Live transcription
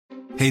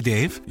Hey,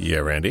 Dave. Yeah,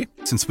 Randy.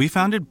 Since we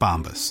founded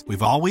Bombas,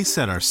 we've always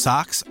said our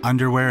socks,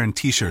 underwear, and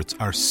T-shirts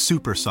are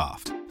super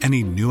soft.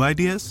 Any new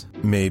ideas?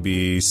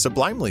 Maybe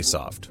sublimely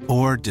soft.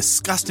 Or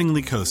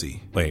disgustingly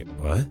cozy. Wait,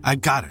 what? I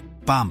got it.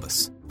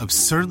 Bombas.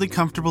 Absurdly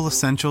comfortable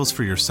essentials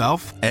for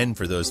yourself and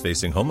for those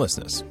facing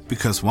homelessness.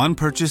 Because one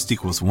purchased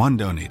equals one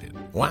donated.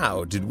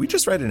 Wow, did we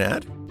just write an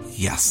ad?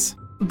 Yes.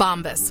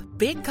 Bombas.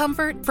 Big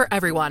comfort for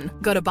everyone.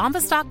 Go to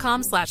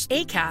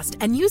bombas.com/ACAST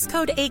and use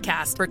code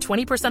ACAST for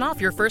 20%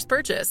 off your first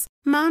purchase.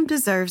 Mom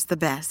deserves the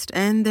best,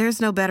 and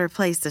there's no better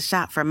place to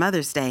shop for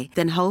Mother's Day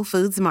than Whole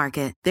Foods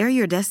Market. They're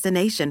your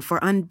destination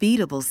for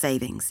unbeatable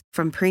savings,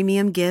 from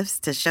premium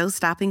gifts to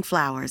show-stopping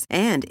flowers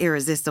and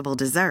irresistible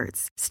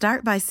desserts.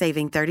 Start by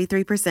saving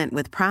 33%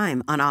 with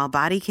Prime on all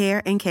body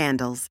care and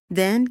candles.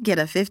 Then get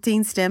a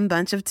 15-stem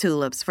bunch of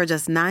tulips for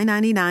just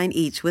 $9.99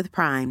 each with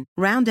Prime.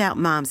 Round out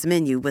Mom's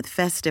menu with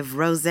festive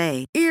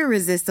rosé,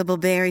 irresistible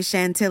berry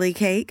chantilly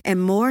cake,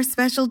 and more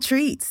special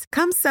treats.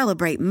 Come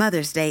celebrate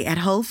Mother's Day at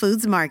Whole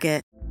Foods Market.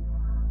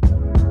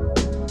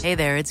 Hey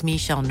there, it's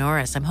Michelle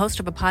Norris. I'm host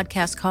of a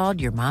podcast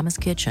called Your Mama's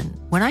Kitchen.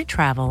 When I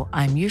travel,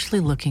 I'm usually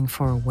looking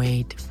for a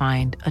way to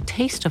find a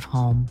taste of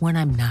home when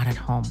I'm not at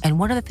home. And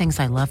one of the things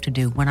I love to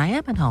do when I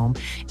am at home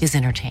is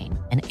entertain.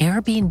 And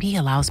Airbnb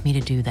allows me to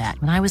do that.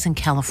 When I was in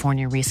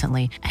California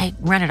recently, I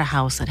rented a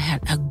house that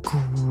had a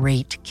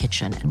great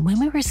kitchen. And when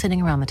we were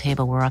sitting around the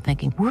table, we were all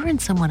thinking, we're in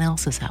someone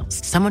else's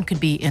house. Someone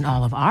could be in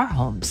all of our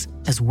homes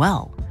as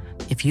well.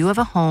 If you have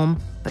a home,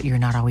 but you're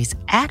not always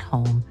at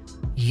home,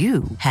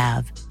 you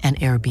have an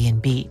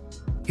Airbnb.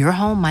 Your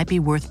home might be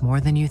worth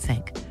more than you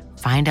think.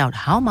 Find out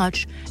how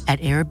much at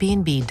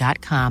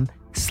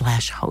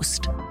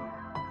airbnb.com/host.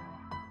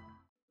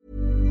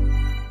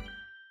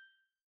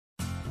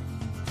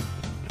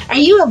 Are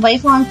you a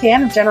lifelong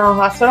fan of General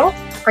Hospital?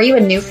 Are you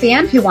a new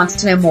fan who wants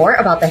to know more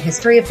about the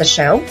history of the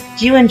show?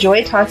 Do you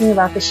enjoy talking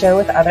about the show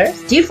with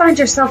others? Do you find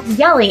yourself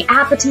yelling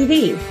at the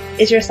TV?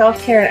 Is your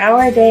self-care an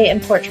hour a day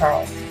in Port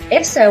Charles?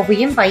 If so,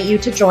 we invite you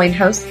to join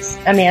hosts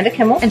Amanda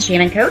Kimmel and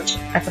Shannon Coach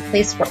at the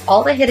place where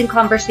all the hidden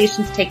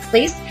conversations take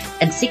place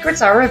and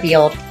secrets are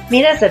revealed.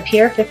 Meet us at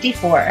Pier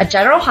 54, a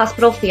General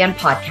Hospital fan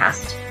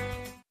podcast.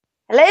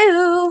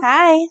 Hello.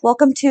 Hi.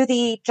 Welcome to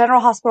the General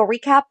Hospital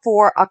recap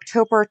for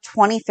October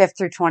 25th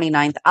through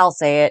 29th. I'll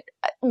say it.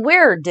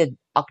 Where did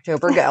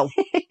October go?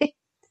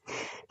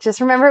 Just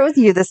remember it was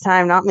you this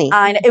time, not me.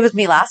 It was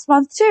me last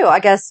month too. I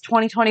guess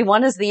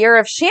 2021 is the year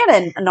of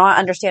Shannon not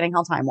understanding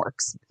how time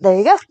works. There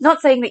you go. Not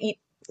saying that you...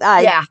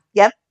 yeah.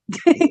 Yep.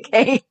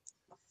 Okay.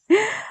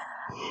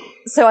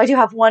 So I do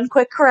have one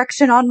quick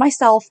correction on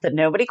myself that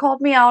nobody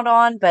called me out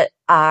on, but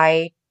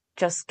I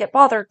just get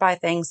bothered by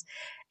things.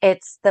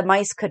 It's the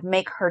mice could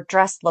make her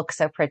dress look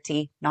so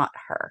pretty, not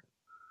her.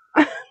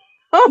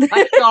 Oh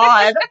my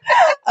God.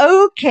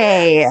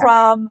 Okay.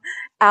 From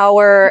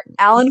our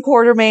Alan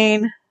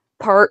Quartermain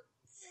Part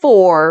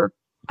 4,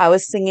 I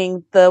was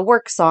singing the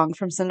work song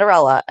from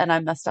Cinderella and I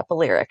messed up a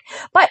lyric.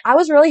 But I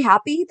was really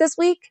happy this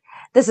week.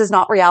 This is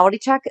not reality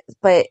check,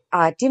 but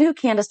do you know who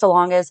Candace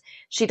DeLong is?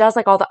 She does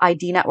like all the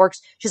ID networks.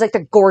 She's like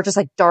the gorgeous,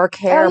 like dark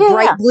hair,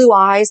 bright blue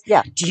eyes.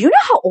 Yeah. Do you know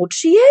how old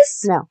she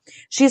is? No.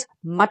 She's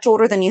much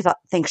older than you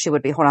think she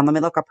would be. Hold on, let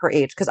me look up her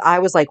age because I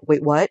was like,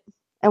 wait, what?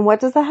 And what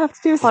does that have to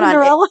do with Hold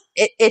Cinderella? on.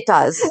 It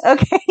does.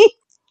 Okay.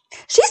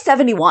 She's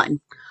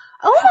 71.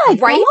 Oh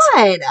my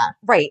God.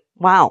 Right.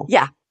 Wow.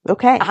 Yeah.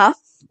 Okay. Uh-huh.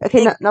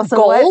 Okay. No, so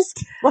goals.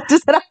 What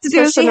does that have to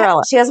do with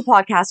Cinderella? She has a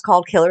podcast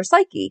called Killer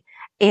Psyche.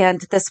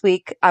 And this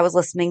week I was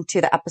listening to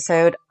the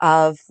episode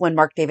of when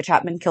Mark David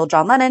Chapman killed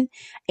John Lennon.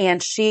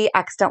 And she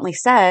accidentally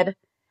said,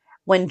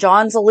 when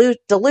John's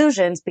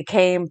delusions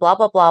became blah,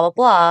 blah, blah, blah,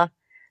 blah,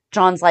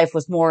 John's life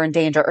was more in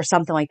danger or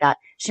something like that.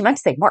 She meant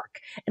to say Mark.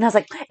 And I was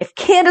like, if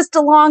Candace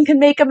DeLong can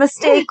make a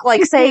mistake,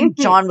 like saying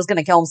John was going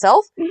to kill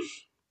himself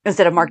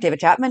instead of Mark David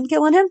Chapman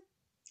killing him,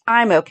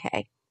 I'm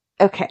okay.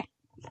 Okay.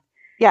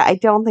 Yeah, I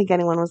don't think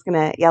anyone was going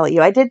to yell at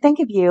you. I did think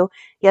of you.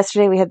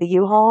 Yesterday we had the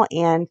U-Haul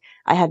and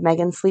I had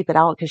Megan sleep it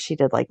out because she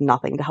did like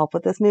nothing to help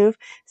with this move.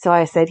 So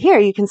I said, here,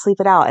 you can sleep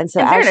it out. And so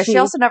in fairness, she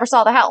also never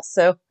saw the house.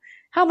 So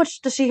how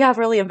much does she have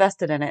really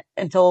invested in it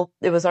until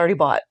it was already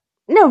bought?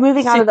 No,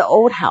 moving out of the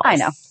old house. I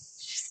know.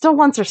 She still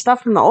wants her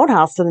stuff from the old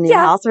house to the new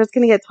house or it's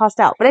going to get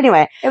tossed out. But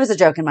anyway. It was a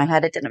joke in my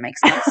head. It didn't make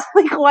sense.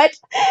 Like what?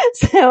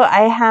 So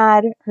I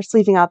had her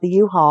sleeping out the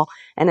U-Haul.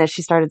 And as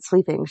she started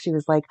sleeping, she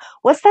was like,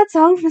 what's that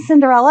song from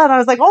Cinderella? And I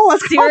was like, oh,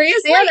 let's call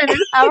Shannon and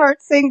have her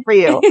sing for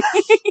you.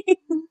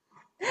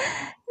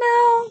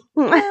 No.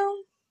 I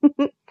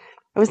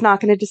was not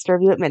going to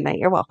disturb you at midnight.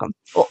 You're welcome.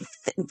 Well,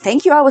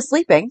 thank you. I was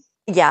sleeping.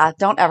 Yeah.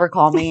 Don't ever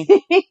call me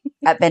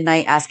at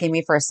midnight asking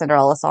me for a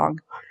Cinderella song.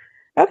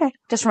 Okay.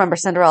 Just remember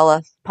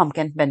Cinderella,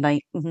 pumpkin,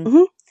 midnight. Mm-hmm.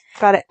 Mm-hmm.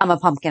 Got it. I'm a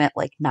pumpkin at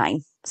like 9.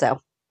 So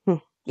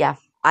yeah,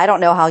 I don't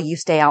know how you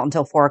stay out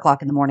until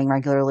 4:00 in the morning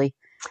regularly.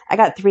 I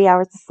got 3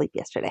 hours of sleep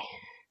yesterday.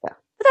 So.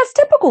 But that's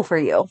typical for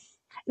you.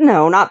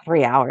 No, not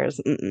 3 hours.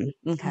 Mm-mm.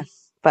 Okay.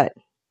 But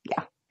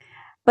yeah.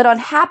 But on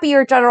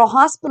happier General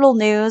Hospital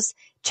news,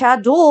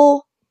 Chad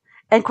Duell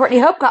and Courtney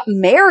Hope got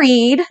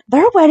married.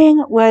 Their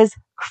wedding was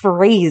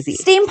crazy.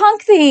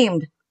 Steampunk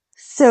themed.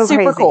 So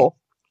Super crazy. cool.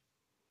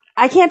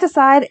 I can't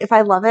decide if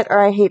I love it or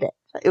I hate it.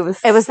 It was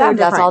It was so them.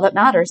 That's different. all that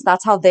matters.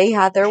 That's how they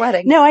had their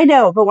wedding. No, I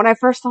know. But when I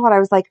first saw it, I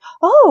was like,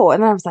 oh,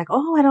 and then I was like,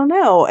 oh, I don't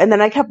know. And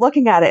then I kept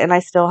looking at it and I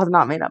still have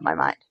not made up my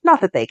mind.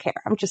 Not that they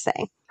care. I'm just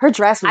saying. Her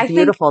dress was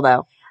beautiful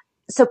though.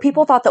 So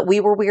people thought that we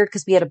were weird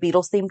because we had a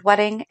Beatles themed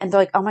wedding, and they're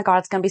like, oh my God,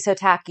 it's going to be so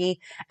tacky.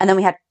 And then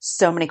we had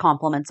so many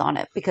compliments on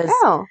it because,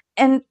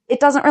 and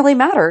it doesn't really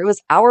matter. It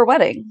was our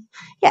wedding.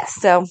 Yes.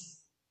 So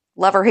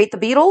love or hate the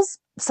Beatles.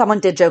 Someone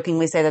did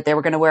jokingly say that they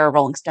were going to wear a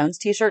Rolling Stones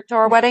t-shirt to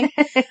our wedding.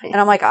 And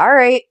I'm like, all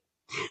right,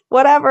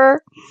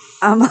 whatever.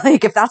 I'm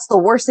like, if that's the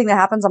worst thing that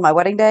happens on my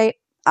wedding day,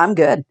 I'm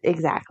good.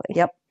 Exactly.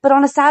 Yep. But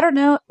on a sadder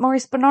note,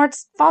 Maurice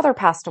Bernard's father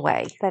passed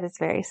away. That is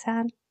very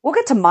sad. We'll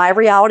get to my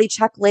reality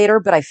check later,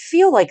 but I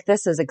feel like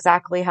this is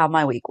exactly how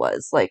my week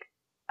was. Like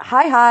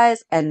high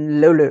highs and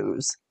low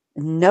lows.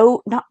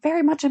 No, not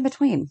very much in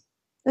between. It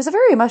was a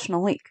very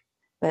emotional week,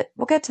 but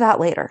we'll get to that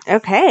later.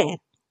 Okay.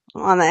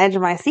 I'm on the edge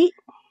of my seat.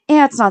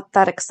 Yeah, it's not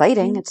that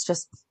exciting. It's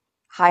just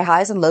high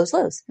highs and lows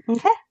lows.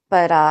 Okay.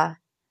 But,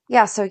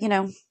 yeah, so, you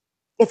know,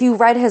 if you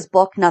read his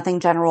book, Nothing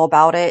General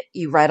About It,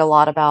 you read a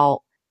lot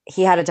about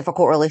he had a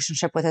difficult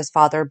relationship with his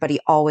father, but he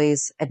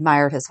always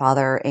admired his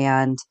father,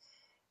 and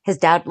his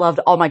dad loved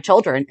All My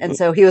Children. And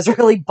so he was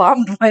really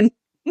bummed when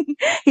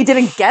he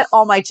didn't get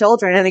All My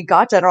Children and he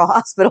got General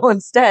Hospital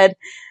instead.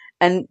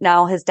 And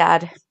now his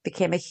dad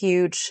became a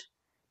huge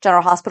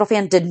General Hospital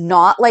fan, did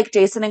not like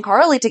Jason and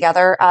Carly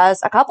together as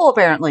a couple,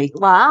 apparently.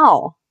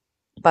 Wow.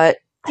 But,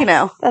 you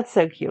know. That's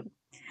so cute.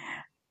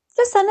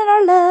 Just sending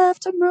our love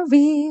to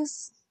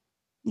Maurice.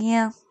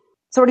 Yeah.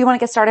 So where do you want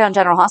to get started on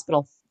General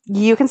Hospital?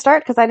 You can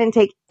start because I didn't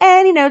take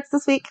any notes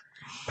this week.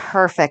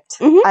 Perfect.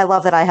 Mm-hmm. I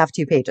love that I have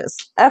 2 pages.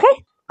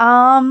 Okay.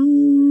 I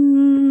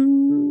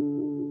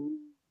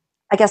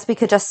guess we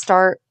could just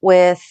start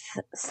with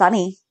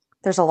Sunny.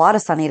 There's a lot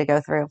of Sunny to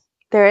go through.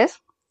 There is?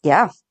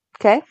 Yeah.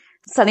 Okay.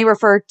 Sunny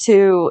referred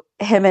to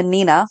him and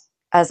Nina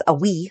as a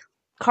we.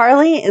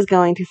 Carly is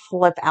going to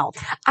flip out.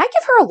 I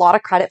give her a lot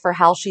of credit for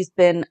how she's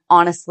been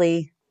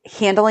honestly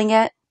handling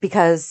it,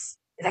 because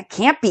that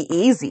can't be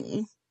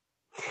easy.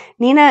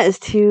 Nina is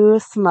too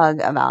smug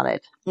about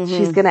it. Mm-hmm.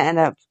 She's going to end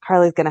up,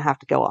 Carly's going to have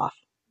to go off.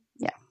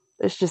 Yeah.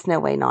 There's just no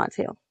way not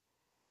to.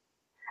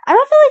 I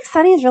don't feel like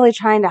Sunny is really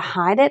trying to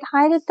hide it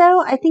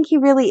though. I think he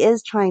really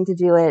is trying to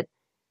do it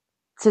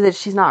so that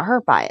she's not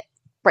hurt by it.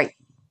 Right.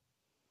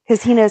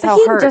 Because he knows but how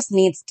he hurt. just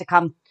needs to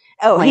come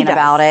he clean does.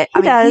 about it.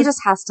 He does. He just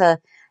has to,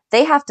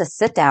 they have to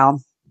sit down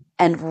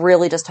and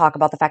really just talk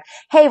about the fact,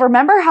 hey,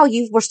 remember how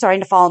you were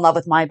starting to fall in love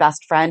with my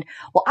best friend?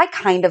 Well, I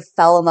kind of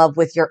fell in love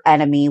with your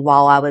enemy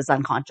while I was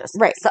unconscious.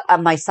 Right. So,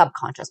 my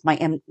subconscious, my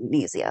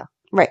amnesia.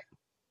 Right.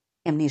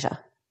 Amnesia.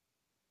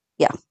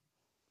 Yeah.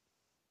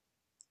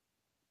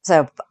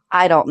 So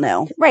I don't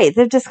know. Right.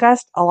 They've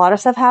discussed a lot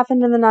of stuff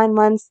happened in the 9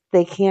 months.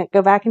 They can't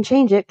go back and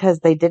change it because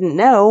they didn't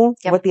know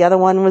what the other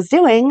one was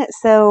doing.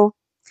 So.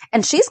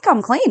 And she's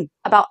come clean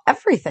about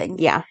everything.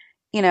 Yeah.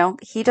 You know,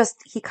 he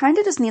kind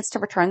of just needs to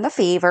return the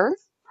favor.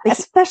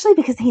 Especially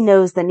because he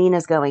knows that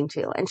Nina's going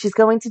to, and she's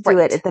going to do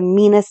it at the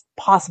meanest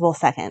possible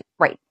second.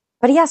 Right.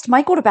 But he asked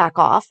Michael to back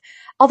off.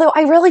 Although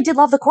I really did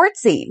love the court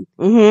scene.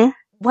 Mm-hmm.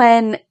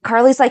 When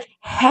Carly's like,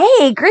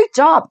 hey, great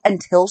job.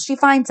 Until she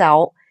finds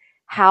out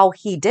how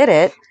he did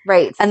it.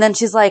 Right. And then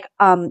she's like,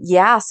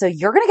 yeah, so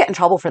you're going to get in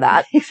trouble for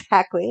that.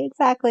 Exactly.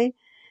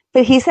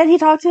 But he said he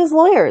talked to his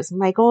lawyers.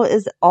 Michael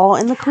is all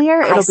in the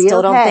clear. It'll be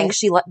okay. Don't think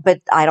but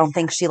I don't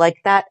think she liked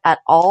that at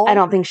all. I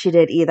don't think she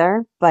did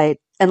either, but.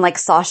 And like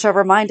Sasha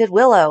reminded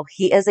Willow,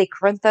 he is a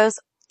Corinthos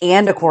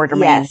and a Quartermain.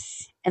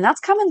 Yes. And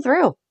that's coming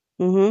through.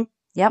 Mm-hmm.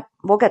 Yep.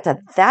 We'll get to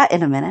that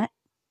in a minute.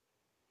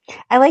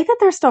 I like that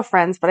they're still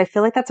friends, but I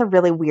feel like that's a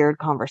really weird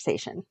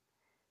conversation.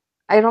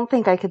 I don't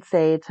think I could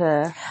say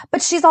to.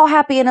 But she's all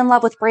happy and in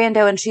love with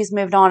Brando, and she's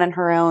moved on in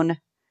her own.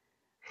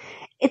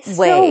 It's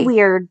so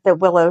weird that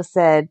Willow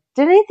said,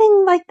 did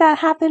anything like that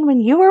happen when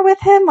you were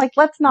with him? Like,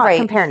 let's not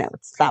compare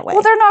notes that way.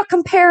 Well, they're not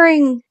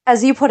comparing,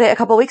 as you put it a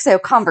couple of weeks ago,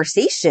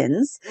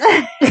 conversations.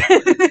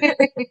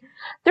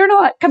 They're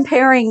not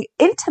comparing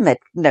intimate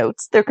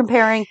notes. They're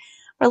comparing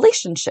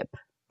relationship.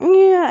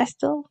 Yeah, I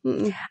still.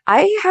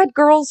 I had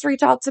girls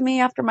reach out to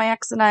me after my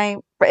ex and I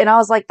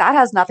was like, that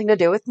has nothing to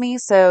do with me.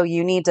 So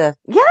you need to.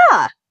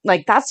 Yeah.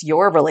 Like, that's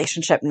your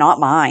relationship, not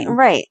mine.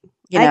 Right.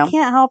 You know? I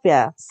can't help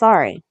you.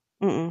 Sorry.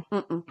 No,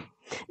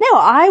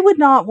 I would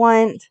not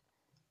want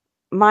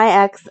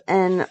my ex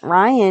and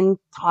Ryan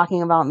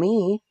talking about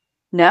me.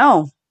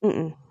 No.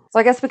 So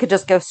I guess we could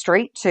just go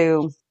straight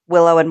to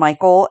Willow and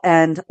Michael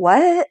and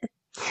what?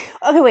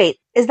 Okay, wait.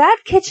 Is that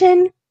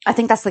kitchen? I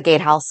think that's the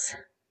gatehouse.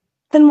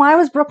 Then why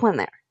was Brooklyn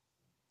there?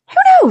 Who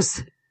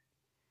knows?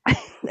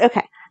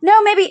 Okay.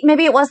 No,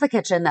 maybe it was the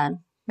kitchen then.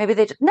 Maybe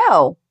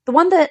no. The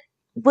one that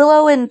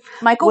Willow and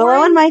Michael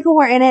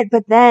were in it,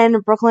 but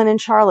then Brooklyn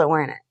and Charlotte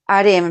were in it.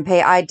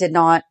 I did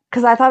not.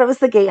 Because I thought it was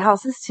the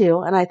gatehouses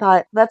too. And I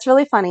thought that's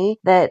really funny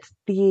that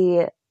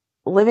the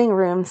living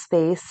room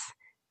space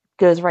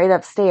goes right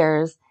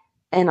upstairs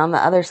And on the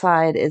other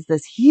side is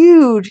this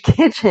huge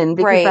kitchen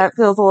because Right. that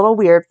feels a little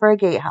weird for a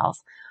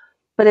gatehouse.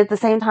 But at the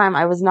same time,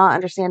 I was not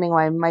understanding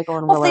why Michael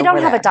and Well, Willow if they don't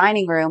were have a there.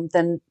 dining room,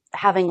 then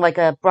having like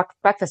a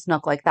breakfast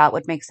nook like that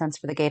would make sense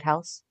for the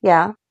gatehouse.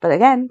 Yeah. But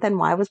again, then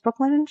why was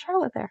Brooklyn and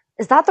Charlotte there?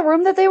 Is that the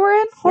room that they were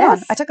in? Hold on.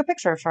 Yes. I took a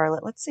picture of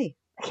Charlotte. Let's see.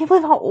 I can't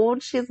believe how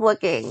old she's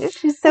looking.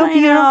 She's so I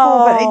beautiful,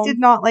 but I know. did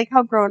not like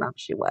how grown up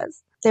she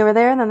was. They were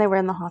there and then they were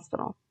in the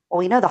hospital. Well,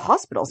 we know the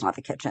hospital's not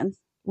the kitchen.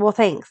 Well,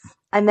 thanks.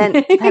 I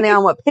meant depending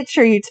on what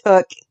picture you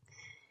took.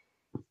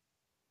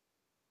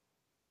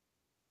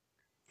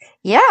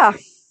 Yeah.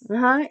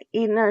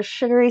 Eating her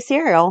sugary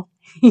cereal.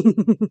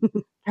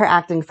 Her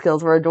acting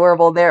skills were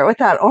adorable there with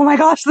that, oh my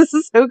gosh, this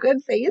is so good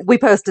face. We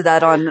posted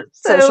that on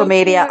So social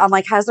media. cute. I'm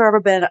like, has there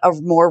ever been a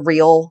more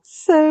real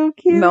So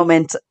cute.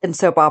 moment in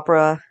soap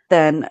opera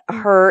than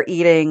her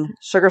eating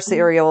sugar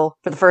cereal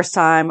for the first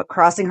time,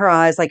 crossing her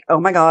eyes like, oh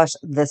my gosh,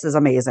 this is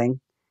amazing.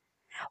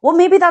 Well,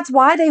 maybe that's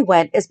why they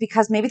went, is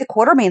because maybe the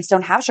Quartermains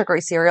don't have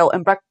sugary cereal.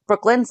 And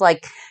Brooklyn's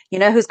like, you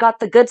know who's got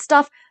the good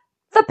stuff?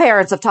 The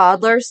parents of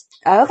toddlers.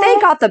 Okay.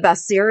 They got the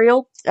best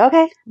cereal.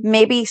 Okay.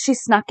 Maybe she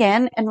snuck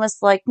in and was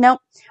like,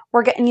 nope,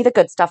 we're getting you the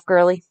good stuff,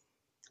 girly.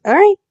 All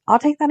right. I'll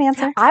take that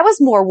answer. I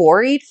was more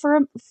worried for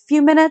a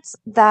few minutes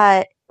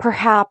that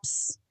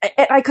perhaps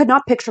I could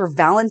not picture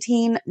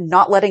Valentine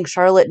not letting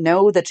Charlotte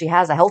know that she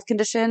has a health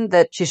condition,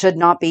 that she should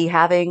not be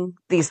having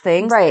these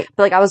things. Right.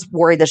 But like I was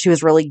worried that she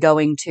was really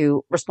going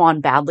to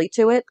respond badly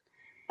to it.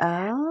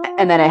 Oh.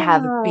 And then I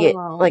have be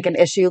like an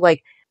issue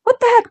like, what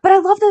the heck? But I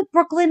love that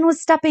Brooklyn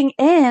was stepping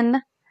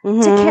in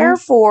to care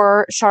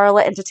for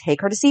Charlotte and to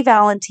take her to see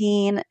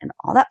Valentine and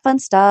all that fun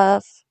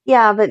stuff.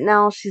 Yeah, but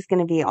now she's going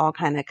to be all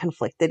kind of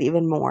conflicted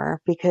even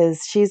more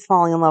because she's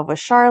falling in love with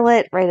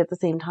Charlotte right at the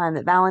same time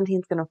that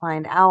Valentine's going to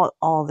find out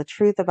all the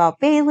truth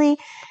about Bailey.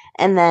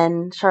 And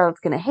then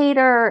Charlotte's going to hate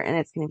her and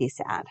it's going to be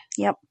sad.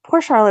 Yep.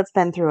 Poor Charlotte's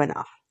been through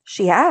enough.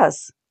 She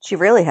has. She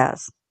really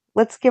has.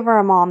 Let's give her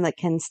a mom that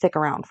can stick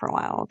around for a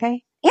while,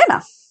 okay?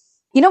 Anna.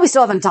 You know, we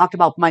still haven't talked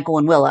about Michael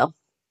and Willow.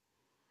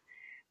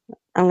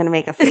 I'm going to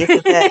make a face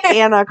at the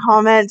Anna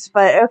comment,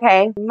 but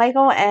okay.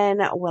 Michael and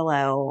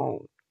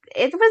Willow.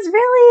 It was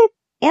really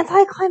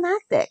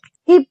anticlimactic.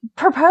 He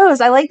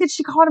proposed. I like that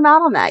she called him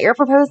out on that. You're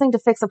proposing to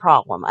fix a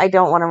problem. I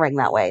don't want a ring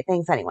that way.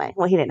 Thanks anyway.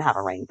 Well, he didn't have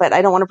a ring, but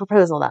I don't want a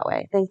proposal that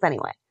way. Thanks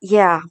anyway.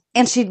 Yeah.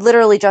 And she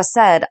literally just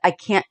said, I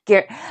can't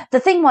get, the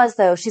thing was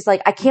though, she's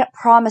like, I can't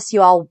promise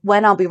you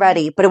when I'll be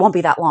ready, but it won't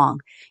be that long.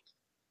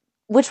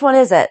 Which one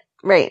is it?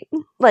 Right.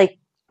 Like,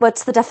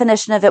 what's the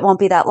definition of it won't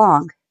be that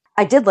long?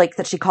 I did like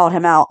that she called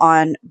him out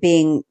on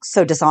being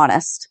so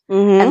dishonest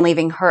and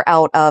leaving her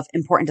out of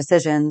important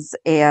decisions.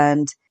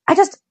 And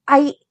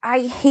I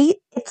hate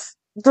it's,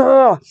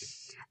 ugh.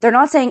 They're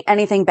not saying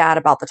anything bad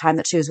about the time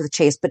that she was with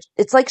Chase, but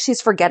it's like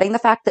she's forgetting the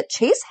fact that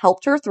Chase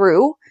helped her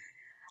through.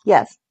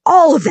 Yes.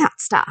 All of that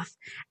stuff.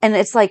 And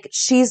it's like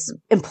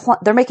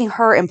they're making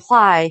her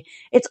imply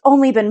it's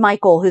only been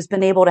Michael who's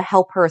been able to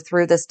help her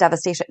through this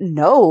devastation.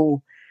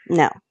 No.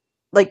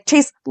 Like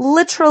Chase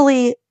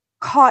literally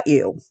caught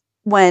you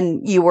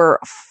when you were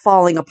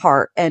falling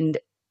apart and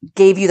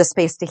gave you the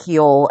space to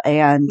heal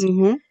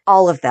and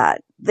all of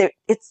that.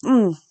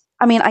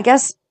 I mean, I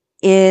guess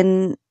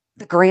in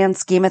the grand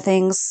scheme of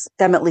things,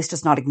 them at least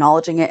just not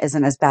acknowledging it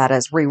isn't as bad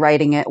as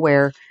rewriting it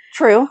where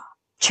True.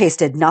 Chase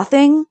did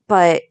nothing,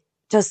 but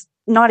just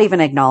not even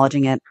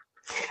acknowledging it.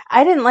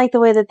 I didn't like the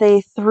way that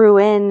they threw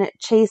in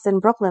Chase in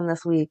Brooklyn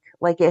this week,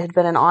 like it had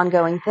been an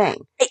ongoing thing.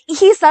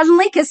 He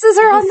suddenly kisses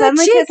her on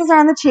the cheek. Kisses her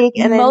on the cheek,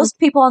 and most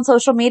people on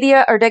social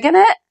media are digging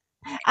it.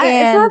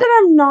 It's not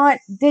that I'm not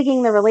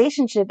digging the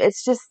relationship.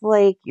 It's just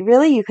like,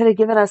 really, you could have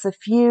given us a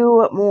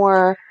few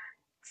more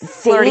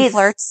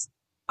flirts,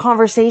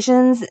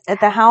 conversations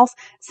at the house.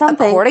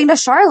 Something. According to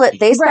Charlotte,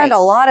 they spend a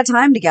lot of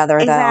time together,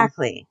 though.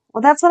 Exactly.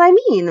 Well, that's what I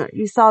mean.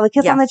 You saw the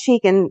kiss on the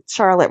cheek and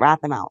Charlotte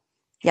rat them out.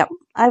 Yep.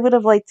 I would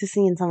have liked to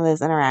seen some of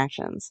those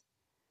interactions.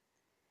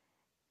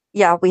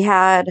 Yeah, we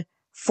had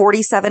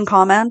 47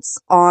 comments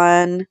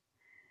on,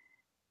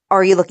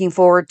 are you looking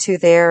forward to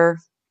their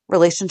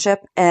relationship?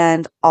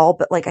 And all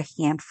but like a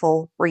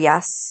handful were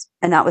yes.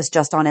 And that was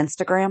just on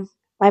Instagram.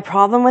 My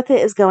problem with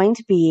it is going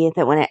to be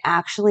that when it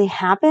actually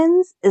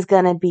happens, it's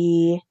going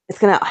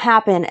to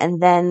happen and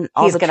then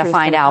he's going to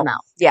find out.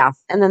 Yeah.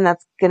 And then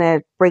that's going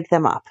to break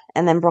them up.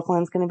 And then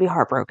Brooklyn's going to be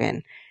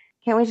heartbroken.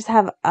 Can't we just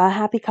have a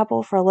happy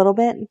couple for a little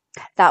bit?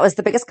 That was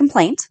the biggest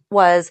complaint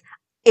was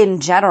in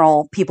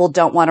general, people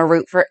don't want to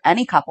root for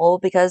any couple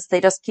because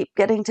they just keep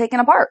getting taken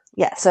apart.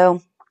 Yeah.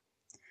 So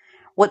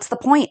what's the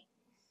point?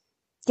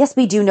 Yes,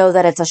 we do know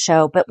that it's a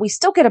show, but we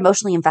still get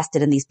emotionally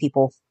invested in these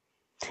people.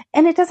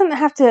 And it doesn't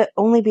have to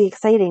only be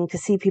exciting to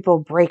see people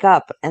break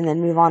up and then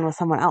move on with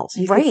someone else.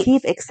 You can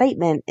keep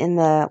excitement in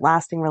the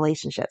lasting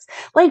relationships.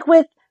 Like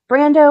with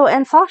Brando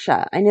and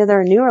Sasha. I know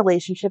they're a new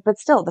relationship, but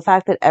still the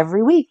fact that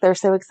every week they're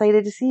so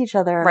excited to see each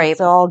other and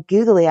so all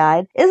googly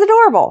eyed is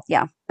adorable.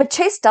 Yeah. But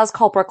Chase does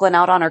call Brooklyn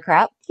out on her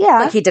crap. Yeah.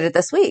 Like he did it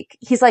this week.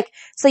 He's like,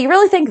 so you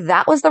really think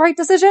that was the right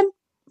decision?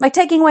 Like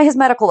taking away his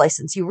medical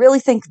license. You really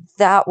think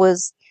that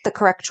was the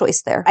correct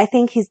choice there. I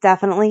think he's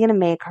definitely going to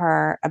make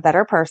her a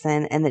better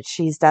person, and that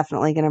she's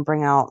definitely going to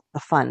bring out the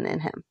fun in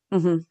him.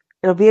 Mm-hmm.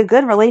 It'll be a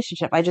good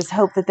relationship. I just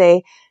hope that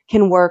they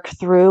can work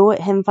through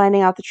him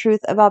finding out the truth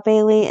about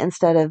Bailey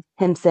instead of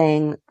him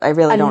saying, I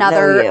really don't know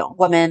Another you.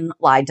 woman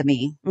lied to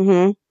me.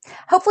 Mm-hmm.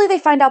 Hopefully they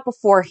find out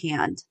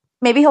beforehand.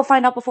 Maybe he'll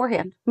find out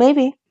beforehand.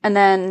 Maybe. And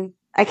then,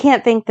 I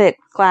can't think that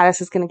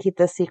Gladys is going to keep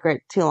this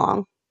secret too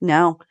long.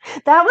 no.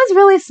 That was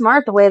really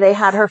smart the way they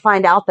had her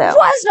find out, though.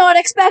 Was not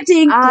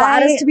expecting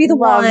Gladys to be the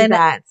love one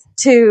that.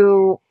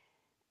 to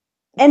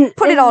And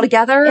put it all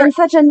together. in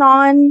such a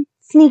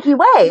non-sneaky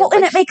way. Well,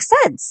 and it makes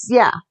sense.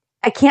 Yeah.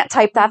 I can't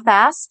type that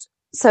fast.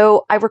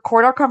 So I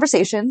record our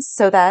conversations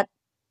so that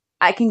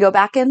I can go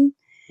back and,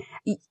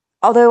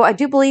 although I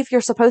do believe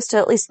you're supposed to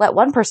at least let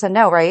one person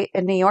know, right?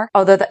 In New York.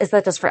 Although is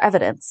that just for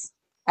evidence?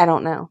 I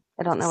don't know.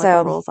 I don't know what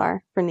the rules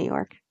are for New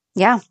York.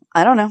 Yeah.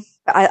 I don't know.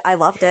 I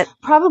loved it.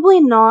 Probably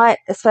not,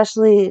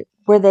 especially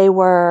where they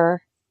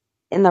were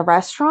in the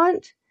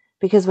restaurant,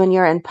 because when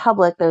you're in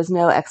public, there's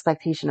no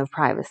expectation of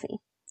privacy.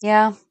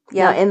 Yeah.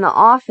 Yeah. Now, in the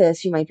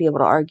office, you might be able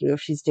to argue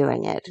if she's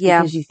doing it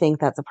because you think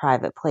that's a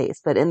private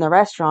place. But in the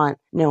restaurant,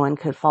 no one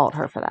could fault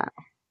her for that.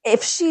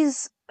 If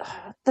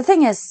the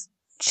thing is,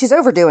 she's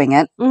overdoing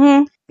it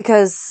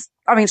because,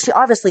 I mean, she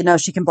obviously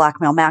knows she can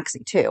blackmail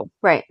Maxie too.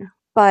 Right.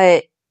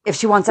 But if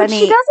she wants she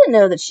doesn't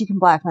know that she can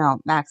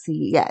blackmail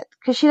Maxie yet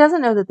because she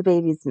doesn't know that the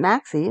baby's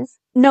Maxie's.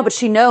 No, but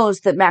she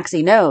knows that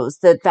Maxie knows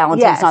that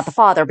Valentine's not the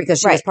father because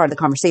she was part of the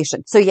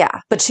conversation. So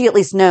yeah, but she at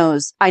least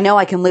knows, I know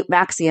I can loop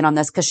Maxie in on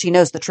this because she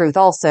knows the truth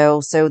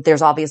also. So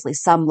there's obviously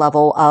some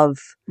level of,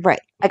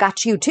 I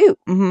got you too.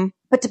 Mm-hmm.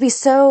 But to be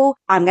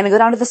I'm going to go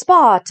down to the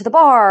spa, to the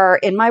bar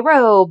in my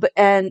robe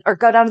or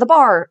go down to the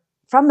bar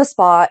from the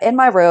spa in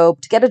my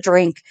robe to get a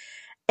drink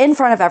in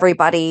front of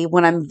everybody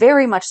when I'm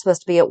very much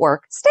supposed to be at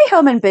work. Stay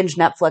home and binge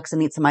Netflix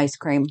and eat some ice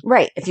cream.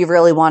 Right. If you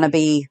really want to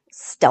be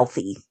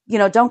stealthy.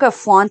 Don't go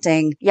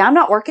flaunting. Yeah, I'm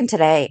not working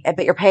today,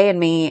 but you're paying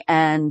me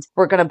and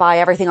we're going to buy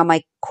everything on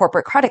my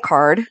corporate credit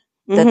card.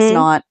 That's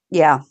not,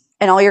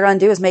 And all you're going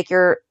to do is make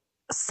your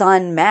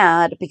son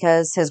mad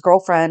because his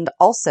girlfriend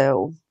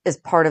also is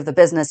part of the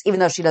business, even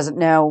though she doesn't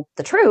know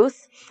the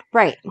truth.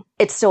 Right.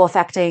 It's still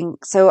affecting.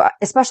 So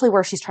especially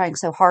where she's trying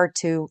so hard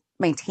to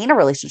maintain a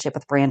relationship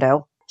with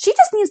Brando. She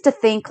just needs to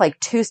think like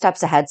 2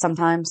 steps ahead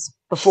sometimes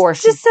before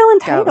she's just so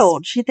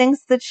entitled. She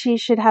thinks that she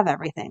should have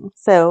everything.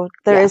 So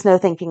there is no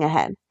thinking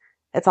ahead.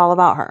 It's all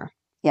about her.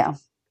 Yeah.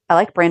 I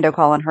like Brando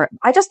calling her.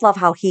 I just love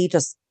how he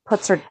just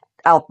puts her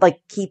out, like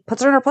he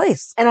puts her in her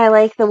place. And I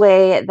like the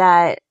way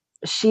that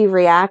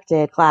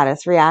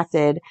Gladys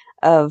reacted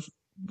of,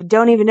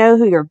 don't even know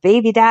who your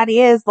baby daddy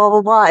is, blah,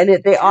 blah, blah.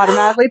 And they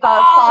automatically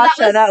thought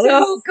Sasha. That was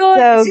so good.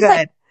 So good.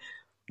 Like,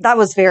 that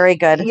was very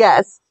good.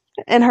 Yes.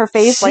 And her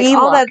face, She like,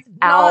 oh, that's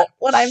out. not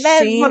what I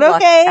meant, She but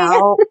okay.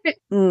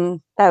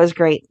 That was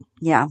great.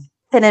 Yeah.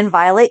 Finn and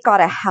Violet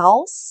got a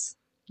house.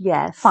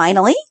 Yes.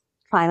 Finally.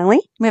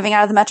 Moving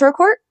out of the Metro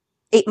Court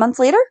 8 months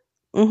later.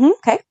 Mm-hmm.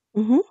 Okay.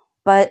 Mm-hmm.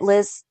 But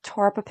Liz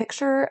tore up a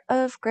picture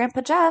of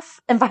Grandpa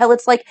Jeff, and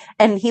Violet's like,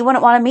 and he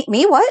wouldn't want to meet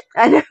me? What?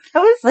 I know. That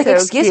was like, so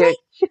excuse cute. me?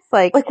 She's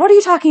like, what are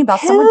you talking about?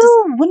 Someone just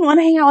wouldn't want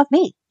to hang out with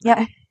me.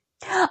 Yep.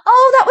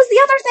 Oh, that was the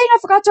other thing I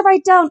forgot to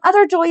write down.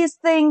 Other joyous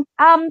thing.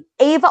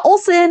 Ava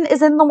Olsen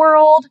is in the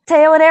world.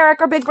 Teo and Eric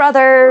are big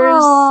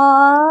brothers.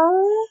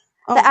 Aww.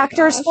 The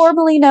actors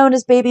formerly known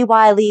as Baby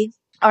Wiley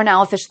are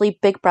now officially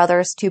big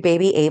brothers to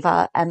baby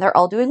Ava, and they're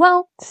all doing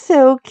well.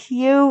 So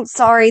cute.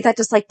 Sorry, that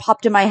just like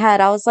popped in my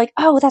head. I was like,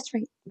 oh, that's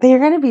right. They're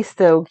going to be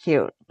so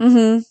cute.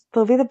 Mm-hmm.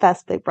 They'll be the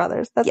best big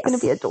brothers. That's going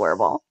to be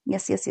adorable.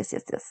 Yes.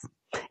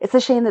 It's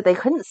a shame that they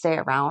couldn't stay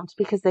around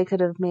because they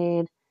could have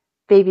made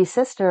baby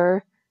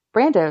sister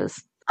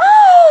Brando's.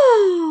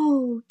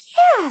 Oh,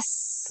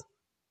 yes.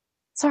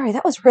 Sorry,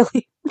 that was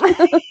really...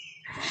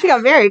 She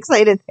got very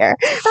excited there.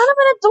 That would have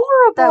been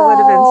adorable. That would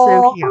have been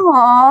so cute.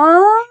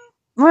 Aww.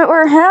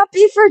 We're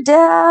happy for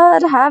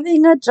Dad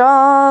having a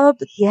job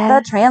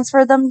that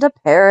transferred them to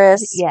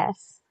Paris.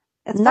 Yes.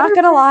 I'm not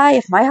going to lie.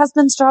 If my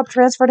husband's job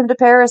transferred him to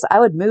Paris, I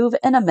would move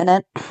in a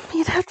minute.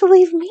 You'd have to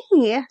leave me.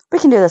 We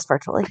can do this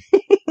virtually.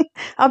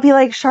 I'll be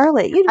like,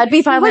 Charlotte. I'd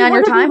be finally on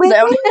your time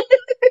zone.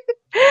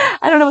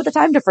 I don't know what the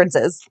time difference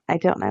is. I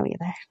don't know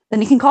either.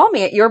 Then you can call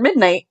me at your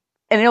midnight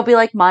and it'll be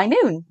like my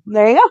noon.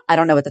 There you go. I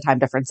don't know what the time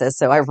difference is,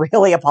 so I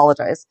really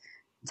apologize.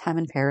 Time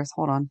in Paris.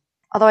 Hold on.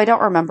 Although I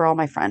don't remember all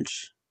my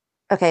French.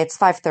 Okay, it's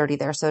 5:30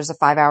 there, so there's a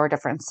 5-hour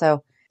difference.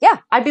 So yeah,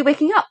 I'd be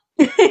waking up.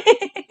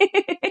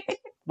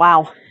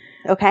 Wow.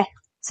 Okay.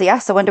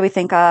 So when do we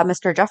think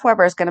Mr. Jeff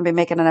Weber is going to be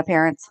making an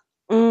appearance?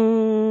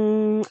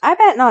 I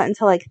bet not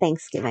until like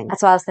Thanksgiving.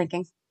 That's what I was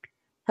thinking.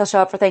 He'll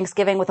show up for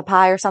Thanksgiving with a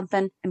pie or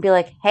something and be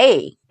like,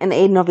 hey. And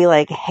Aiden will be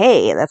like,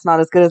 hey, that's not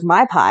as good as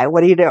my pie.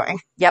 What are you doing?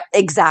 Yep,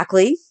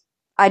 exactly.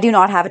 I do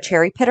not have a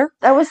cherry pitter.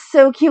 That was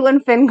so cute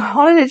when Finn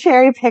called it a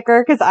cherry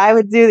picker because I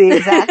would do the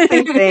exact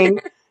same thing.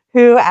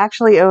 Who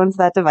actually owns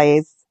that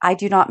device? I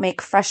don't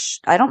make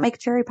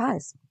cherry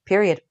pies.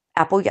 Period.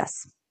 Apple,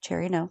 yes.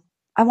 Cherry, no.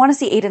 I want to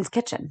see Aiden's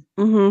kitchen.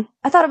 Mm-hmm.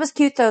 I thought it was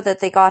cute, though, that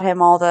they got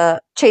him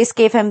Chase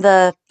gave him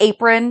the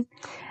apron.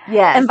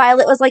 Yes. And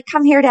Violet was like,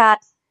 come here, Dad.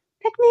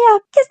 Pick me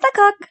up. Kiss the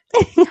cook.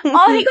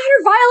 Oh, he got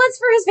her violets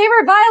for his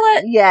favorite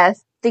Violet.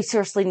 Yes. They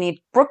seriously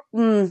need Brooke.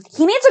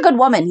 He needs a good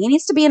woman. He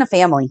needs to be in a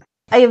family.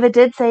 Ava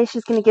did say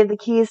she's going to give the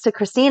keys to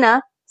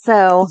Christina.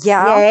 So,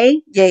 yeah.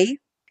 Yay.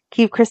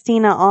 Keep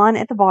Christina on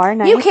at the bar.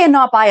 Nice. You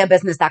cannot buy a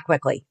business that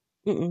quickly.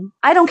 Mm-mm.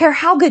 I don't care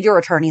how good your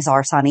attorneys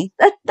are, Sonny.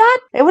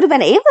 It would have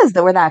been Ava's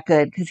that were that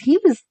good because he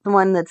was the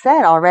one that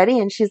said already,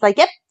 and she's like,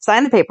 yep,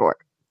 sign the paperwork.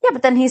 Yeah,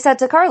 but then he said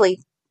to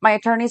Carly, my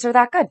attorneys are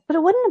that good. But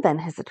it wouldn't have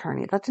been his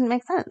attorney. That didn't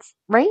make sense,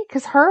 right?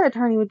 Because her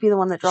attorney would be the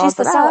one that draws She's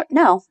the it seller. out.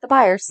 No, the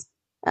buyers.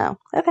 Oh,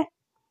 okay.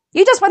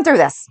 You just went through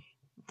this.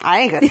 I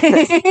ain't good at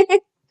this.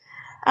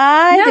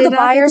 The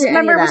buyers.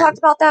 Remember we talked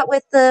about that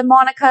with the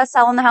Monica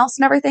selling the house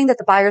and everything, that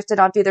the buyers did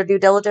not do their due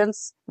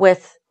diligence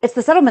with, it's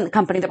the settlement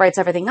company that writes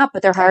everything up,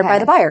 but they're hired by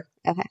the buyer.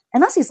 Okay.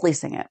 Unless he's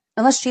leasing it.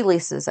 Unless she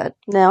leases it.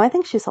 No, I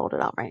think she sold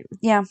it outright.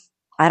 Yeah.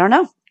 I don't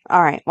know.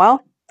 All right.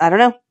 Well, I don't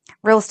know.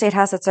 Real estate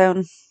has its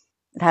own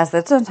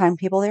time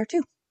people there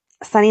too.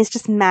 Sonny's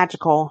just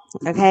magical.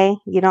 Okay.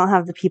 You don't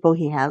have the people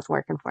he has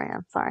working for you.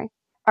 I'm sorry.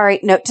 All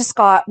right. Note to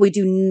Scott. We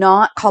do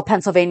not call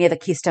Pennsylvania the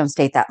Keystone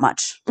State that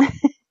much.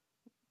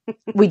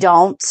 We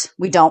don't.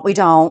 I'm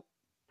going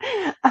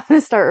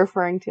to start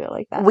referring to it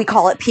like that. We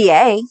call it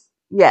PA.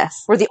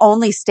 Yes. We're the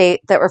only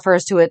state that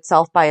refers to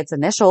itself by its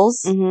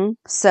initials. Mm-hmm.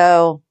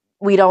 So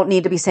we don't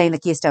need to be saying the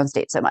Keystone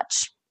State so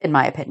much, in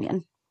my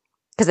opinion,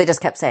 because they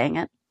just kept saying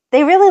it.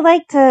 They really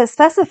like to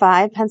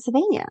specify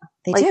Pennsylvania.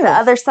 They like do. The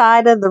other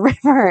side of the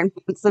river in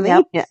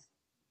Pennsylvania.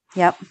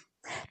 Yep.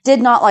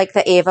 Did not like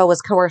that Ava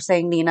was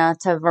coercing Nina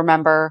to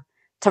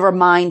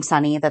remind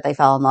Sonny that they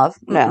fell in love.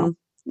 No.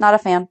 Not a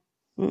fan.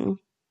 Mm-mm.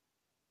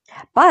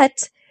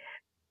 But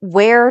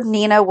where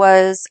Nina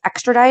was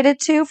extradited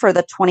to for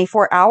the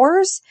 24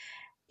 hours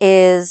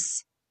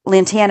is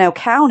Lantano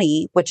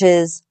County, which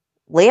is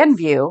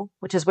Landview,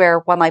 which is where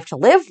One Life to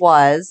Live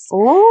was.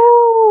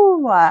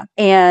 Ooh.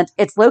 And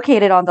it's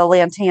located on the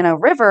Lantano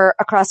River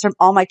across from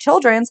All My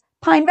Children's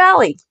Pine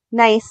Valley.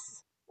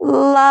 Nice.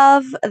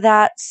 Love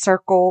that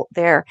circle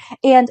there.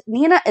 And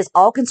Nina is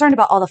all concerned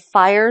about all the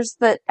fires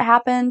that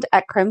happened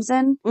at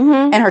Crimson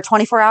Mm-hmm. and her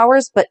 24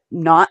 hours, but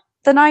not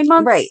the 9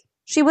 months. Right.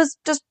 She was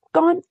just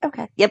gone.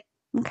 Okay. Yep.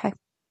 Okay.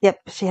 Yep.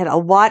 She had a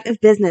lot of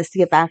business to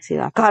get back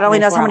to. God only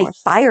knows how many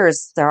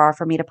fires there are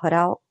for me to put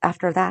out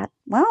after that.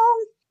 Well,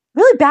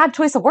 really bad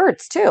choice of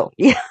words too.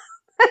 Yeah.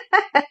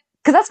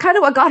 Because that's kind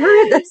of what got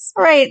her in this.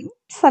 Right.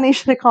 Sonny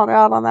should have called her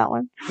out on that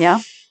one. Yeah.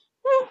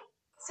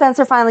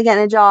 Spencer finally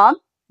getting a job.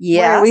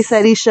 Yeah. Where we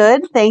said he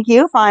should. Thank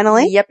you.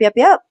 Finally. Yep.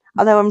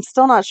 Although I'm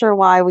still not sure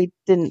why we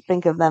didn't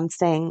think of them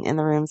staying in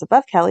the rooms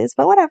above Kelly's,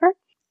 but whatever.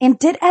 And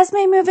did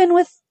Esme move in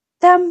with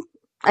them?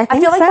 I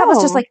feel like that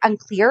was just like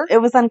unclear. It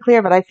was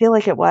unclear, but I feel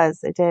like it was.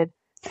 It did.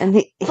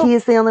 And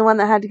he's the only one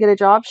that had to get a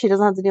job. She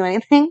doesn't have to do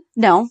anything.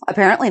 No,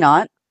 apparently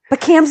not.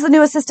 But Cam's the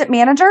new assistant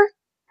manager.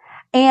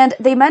 And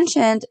they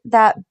mentioned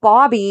that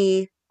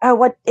Bobby,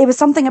 it was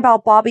something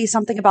about Bobby,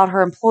 something about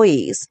her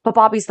employees. But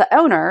Bobby's the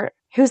owner.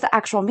 Who's the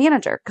actual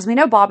manager? Because we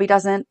know Bobby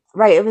doesn't.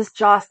 Right. It was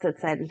Joss that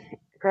said,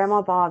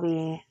 Grandma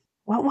Bobby.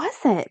 What was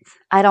it?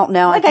 I don't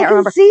know. Like, I can't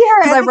remember. See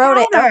her because I wrote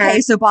it.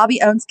 Okay, so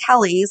Bobby owns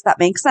Kelly's. That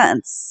makes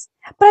sense.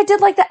 But I did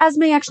like that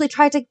Esme actually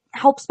tried to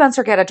help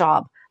Spencer get a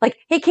job. Like,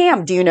 hey,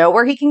 Cam, do you know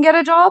where he can get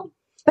a job?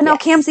 But now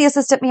Cam's the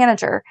assistant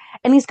manager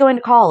and he's going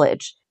to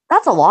college.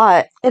 That's a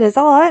lot. It is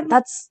a lot.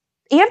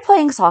 And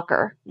playing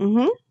soccer.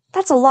 Mm-hmm.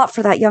 That's a lot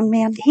for that young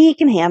man. He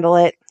can handle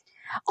it.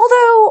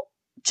 Although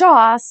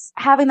Joss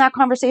having that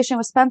conversation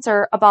with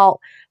Spencer about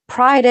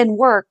pride in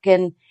work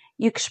and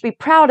you should be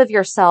proud of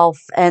yourself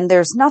and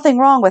there's nothing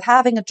wrong with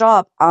having a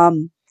job.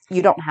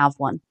 You don't have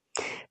one.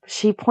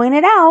 She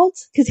pointed out,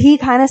 because he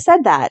kind of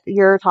said that,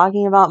 you're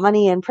talking about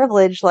money and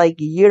privilege, like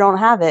you don't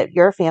have it.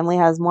 Your family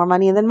has more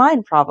money than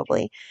mine,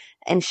 probably.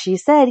 And she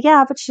said,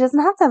 yeah, but she doesn't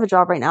have to have a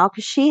job right now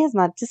because she has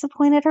not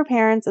disappointed her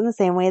parents in the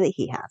same way that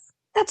he has.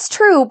 That's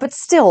true, but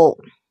still,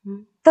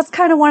 that's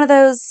kind of one of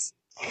those.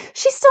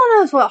 She still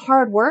knows what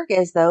hard work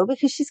is, though,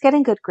 because she's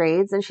getting good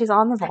grades and she's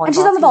on the volleyball team. And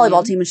she's on the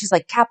volleyball team and she's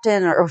like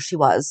captain, or she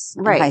was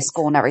in high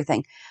school and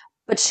everything.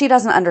 But she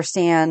doesn't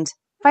understand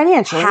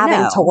financially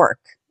having to work.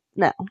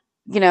 No.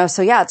 You know,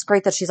 so yeah, it's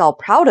great that she's all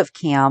proud of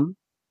Cam,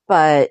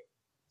 but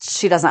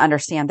she doesn't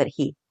understand that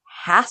he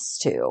has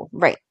to.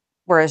 Right.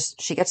 Whereas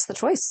she gets the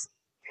choice.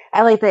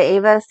 I like that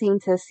Ava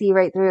seemed to see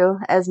right through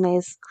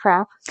Esme's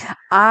crap.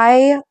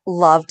 I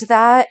loved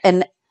that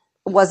and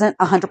wasn't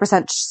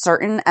 100%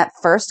 certain at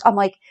first. I'm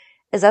like,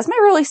 is Esme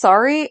really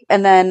sorry?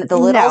 And then the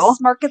little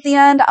smirk at the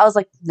end, I was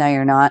like, no,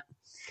 you're not.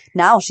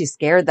 Now she's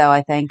scared though,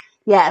 I think.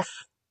 Yes.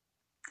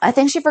 I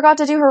think she forgot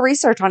to do her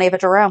research on Ava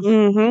Jerome.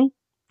 Mm-hmm.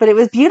 But it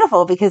was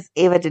beautiful because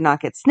Ava did not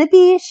get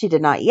snippy. She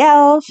did not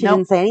yell. She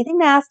didn't say anything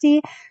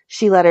nasty.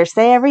 She let her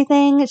say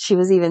everything. She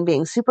was even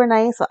being super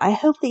nice. So I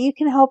hope that you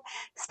can help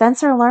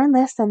Spencer learn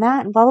this and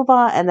that and blah, blah,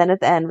 blah. And then at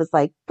the end was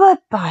like,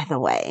 but by the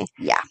way,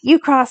 yeah, you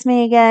cross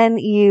me again,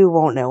 you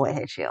won't know what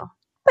hit you.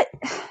 But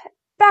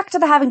back to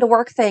the having to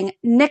work thing,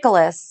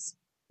 Nicholas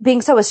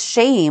being so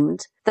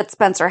ashamed that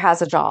Spencer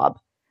has a job.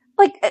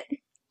 Like,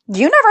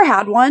 you never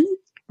had one.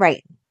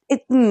 Right.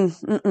 It,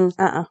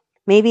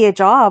 Maybe a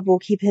job will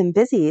keep him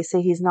busy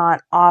so he's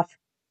not off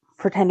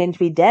pretending to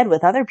be dead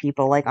with other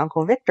people like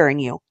Uncle Victor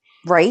and you.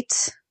 Right.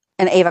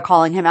 And Ava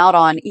calling him out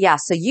on, yeah,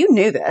 so you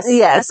knew this.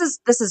 Yes.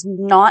 This is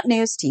not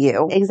news to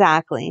you.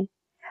 Exactly.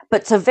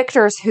 But so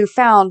Victor's who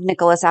found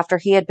Nicholas after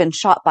he had been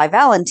shot by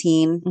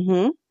Valentine.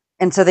 Mm-hmm.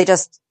 And so they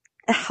just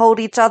held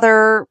each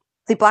other.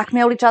 They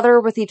blackmailed each other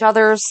with each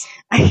other's,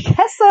 I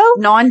guess so.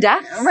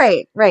 non-death.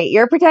 Right.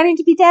 You're pretending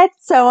to be dead.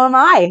 So am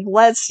I.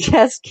 Let's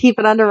just keep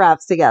it under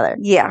wraps together.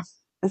 Yeah.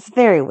 It's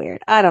very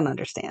weird. I don't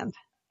understand.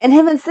 And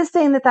him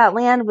insisting that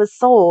land was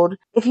sold.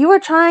 If you were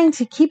trying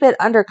to keep it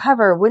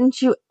undercover,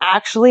 wouldn't you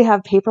actually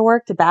have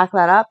paperwork to back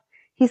that up?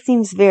 He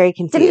seems very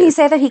confused. Didn't he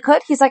say that he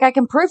could? He's like, I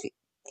can prove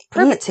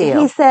it to you.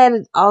 He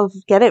said, I'll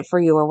get it for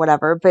you or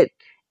whatever, but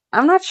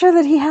I'm not sure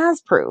that he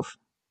has proof.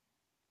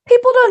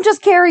 People don't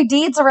just carry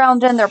deeds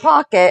around in their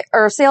pocket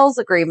or sales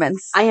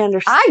agreements. I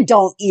understand. I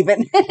don't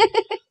even.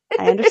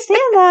 I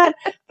understand that,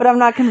 but I'm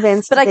not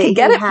convinced. But I can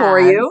get it for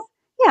you.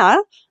 Yeah.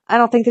 I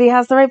don't think that he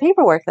has the right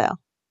paperwork, though.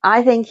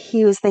 I think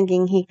he was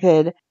thinking he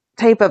could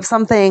type up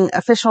something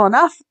official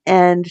enough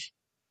and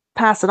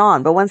pass it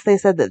on. But once they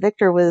said that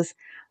Victor was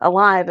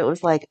alive, it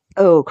was like,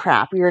 oh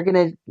crap, you're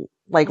going to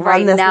run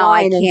right this now.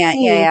 line I can't. and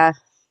see Yeah.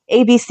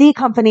 ABC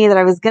company that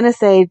I was going to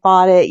say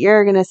bought it.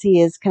 You're going to see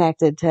is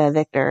connected to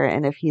Victor.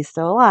 And if he's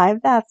still alive,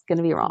 that's going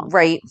to be wrong.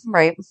 Right.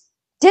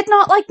 Did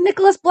not like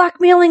Nicholas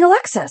blackmailing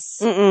Alexis.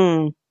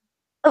 Mm-mm.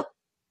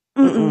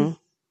 Mm-mm.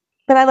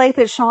 But I like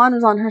that Sean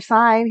was on her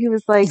side. He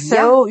was like,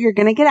 so you're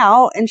going to get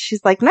out. And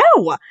she's like,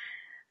 no.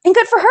 And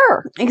good for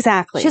her.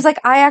 Exactly. She's like,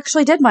 I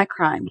actually did my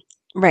crime.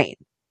 Right.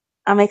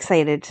 I'm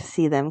excited to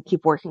see them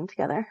keep working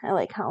together. I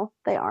like how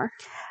they are.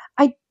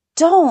 I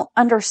don't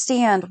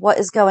understand what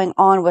is going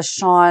on with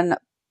Sean.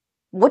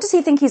 What does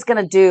he think he's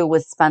going to do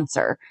with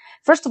Spencer?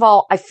 First of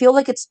all, I feel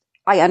like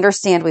I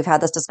understand we've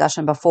had this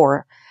discussion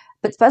before,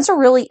 but Spencer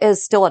really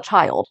is still a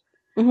child.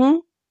 Mm-hmm.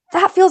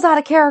 That feels out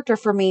of character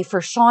for me,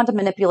 for Sean to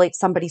manipulate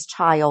somebody's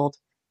child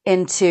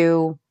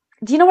into,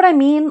 do you know what I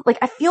mean? Like,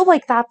 I feel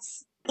like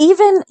that's,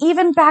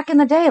 even back in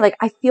the day, like,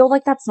 I feel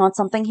like that's not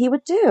something he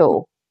would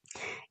do.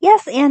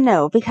 Yes and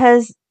no,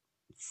 because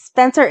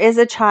Spencer is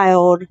a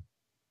child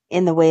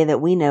in the way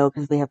that we know,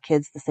 because we have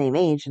kids the same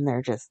age and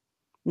they're just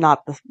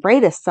not the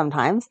greatest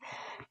sometimes,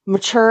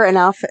 mature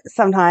enough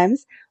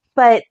sometimes,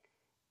 but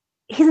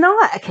he's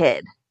not a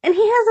kid. And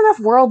he has enough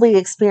worldly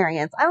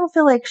experience. I don't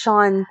feel like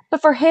Sean...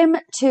 But for him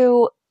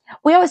to...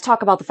 We always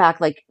talk about the fact,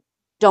 like,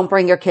 don't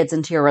bring your kids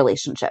into your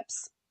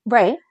relationships.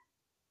 Right.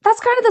 That's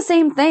kind of the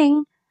same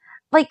thing.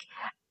 Like,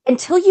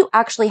 until you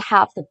actually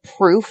have the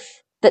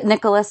proof that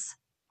Nicholas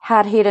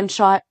had Hayden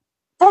shot,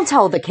 don't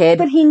tell the kid.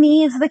 But he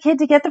needs the kid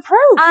to get the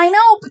proof. I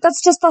know, but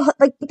that's just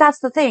that's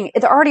the thing.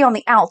 They're already on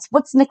the outs.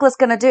 What's Nicholas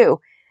going to do?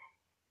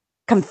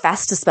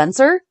 Confess to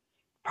Spencer?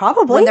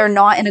 Probably. When they're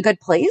not in a good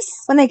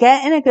place? When they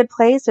get in a good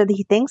place, or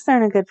he thinks they're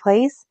in a good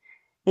place,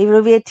 maybe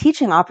it'll be a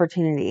teaching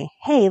opportunity.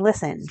 Hey,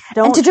 listen,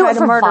 don't and to do try it to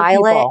for murder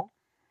Violet, people.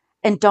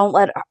 and don't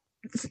let her.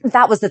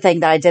 That was the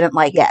thing that I didn't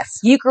like. Yes.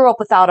 You grew up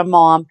without a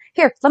mom.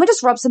 Here, let me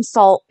just rub some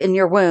salt in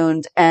your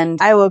wound.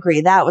 And I will agree.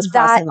 That was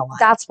crossing the line.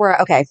 That's where,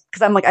 okay.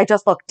 Because I'm like, I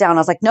just looked down.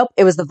 I was like, nope,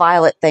 it was the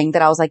Violet thing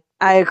that I was like,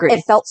 I agree.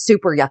 It felt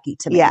super yucky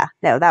to me. Yeah.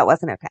 No, that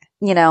wasn't okay.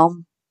 You know?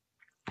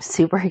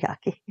 Super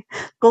yucky.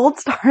 Gold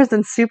stars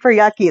and super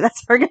yucky.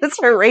 That's where we're going to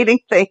start rating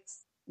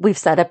things. We've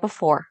said it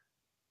before.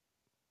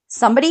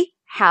 Somebody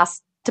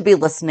has to be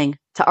listening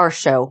to our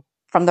show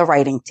from the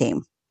writing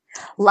team.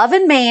 Love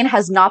and Maine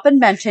has not been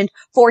mentioned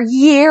for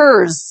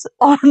years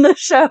on the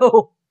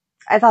show.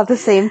 I thought the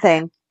same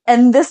thing.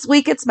 And this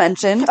week it's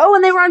mentioned. Oh,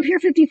 and they were on Pier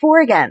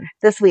 54 again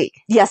this week.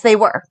 Yes, they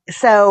were.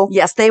 So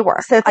yes, they were.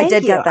 So I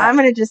did get that. I'm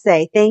going to just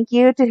say thank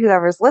you to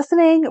whoever's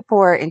listening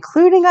for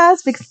including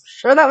us, because I'm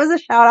sure that was a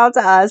shout out to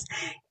us.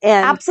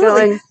 And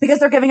absolutely, because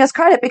they're giving us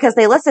credit because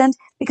they listened,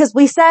 because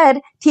we said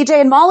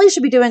TJ and Molly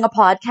should be doing a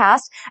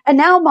podcast, and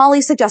now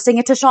Molly's suggesting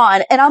it to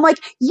Sean. And I'm like,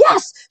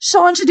 yes,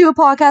 Sean should do a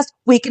podcast.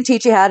 We can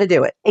teach you how to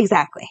do it.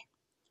 Exactly.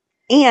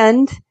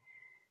 And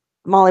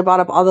Molly brought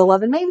up all the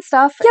Love and Maine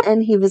stuff. Yep.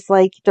 And he was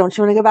like, don't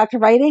you want to go back to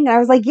writing? And I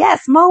was like,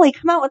 yes, Molly,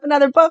 come out with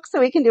another book so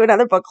we can do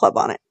another book club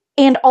on it.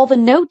 And all the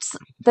notes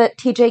that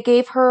TJ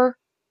gave her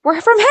were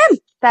from him.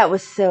 That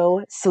was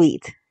so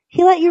sweet.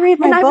 He let you read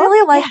my book. And I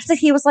really liked that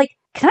he was like,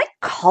 can I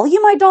call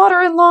you my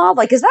daughter-in-law?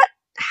 Like, is that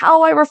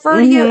how I refer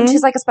to you? And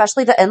she's like,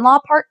 especially the in-law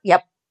part?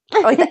 Yep.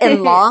 Like the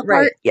in-law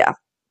right. part? Yeah.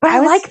 But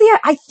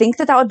I think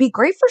that would be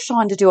great for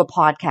Sean to do a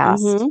podcast.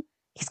 Mm-hmm.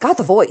 He's got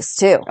the voice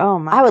too. Oh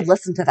my. I would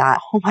listen to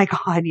that. Oh my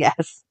God,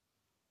 yes.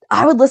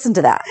 I would listen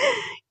to that.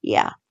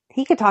 Yeah.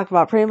 He could talk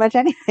about pretty much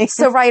anything.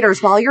 So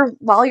writers, while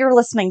you're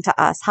listening to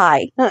us,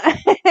 hi.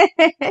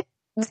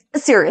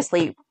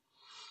 Seriously.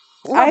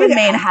 Love and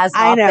Maine has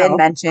not been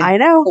mentioned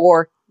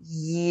for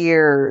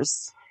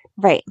years.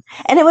 Right.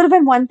 And it would have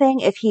been one thing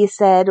if he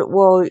said,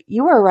 well,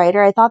 you were a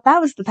writer. I thought that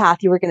was the path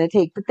you were going to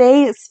take. But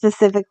they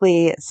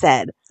specifically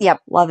said,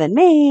 Yep. love and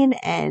Maine,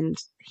 and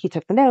he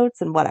took the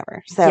notes and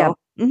whatever. So,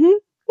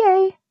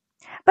 yay.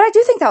 But I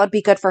do think that would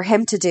be good for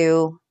him to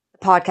do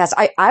the podcast.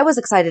 I was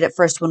excited at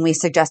first when we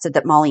suggested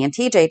that Molly and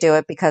TJ do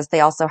it because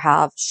they also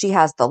she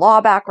has the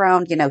law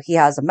background, he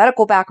has a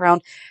medical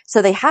background.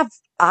 So they have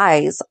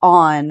eyes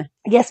on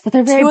Yes, but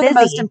they're very two busy. of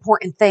the most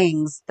important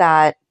things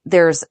that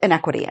there's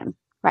inequity in.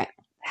 Right.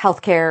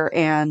 Healthcare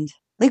and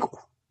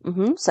legal.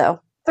 Mm-hmm.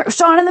 So throw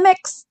Sean in the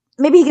mix.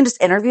 Maybe he can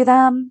just interview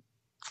them.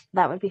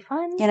 That would be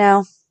fun.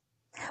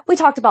 We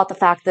talked about the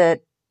fact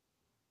that,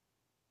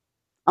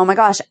 oh my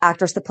gosh,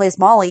 actress that plays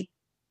Molly,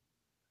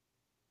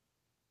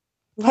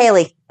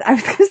 Haley, I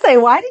was going to say,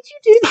 why did you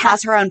do that?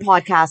 has her own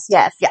podcast.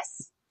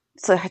 Yes.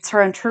 So it's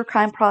her own true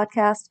crime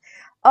podcast.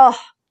 Oh,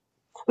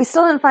 We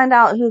still didn't find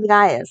out who the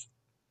guy is.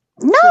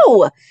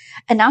 no.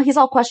 And now he's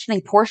all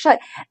questioning Portia.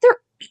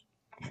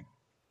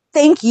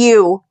 Thank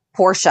you,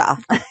 Portia,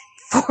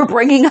 for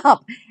bringing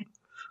up.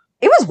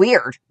 It was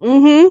weird.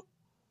 Mm-hmm.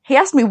 He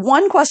asked me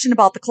one question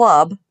about the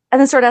club and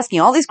then started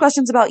asking all these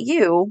questions about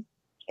you.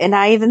 And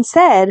I even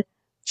said,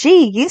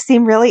 gee, you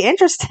seem really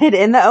interested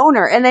in the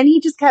owner. And then he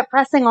just kept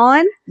pressing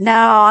on. No,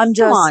 I'm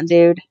just. Come on,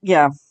 dude.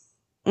 Yeah.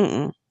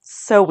 Mm-mm.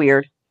 So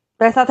weird.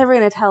 But I thought they were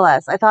going to tell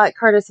us. I thought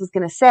Curtis was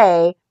going to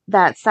say,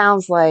 that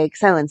sounds like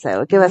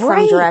so-and-so. Give us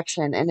Right. some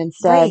direction. And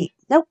instead, Right.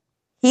 nope.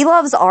 He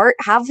loves art.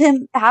 Have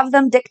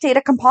them dictate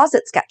a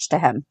composite sketch to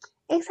him.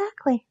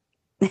 Exactly.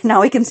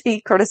 Now we can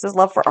see Curtis's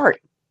love for art.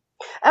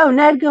 Oh,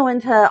 Ned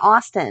going to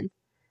Austin.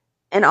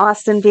 And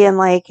Austin being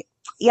like,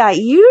 yeah,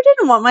 you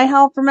didn't want my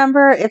help,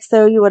 remember? If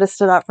so, you would have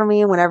stood up for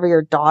me whenever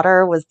your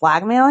daughter was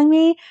blackmailing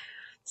me.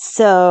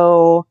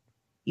 So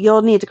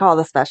you'll need to call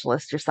the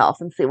specialist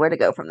yourself and see where to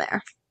go from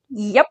there.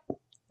 Yep.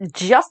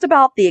 Just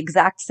about the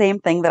exact same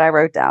thing that I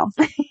wrote down.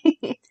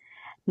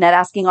 Ned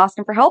asking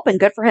Austin for help, and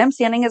good for him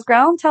standing his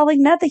ground,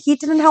 telling Ned that he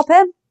didn't help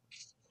him.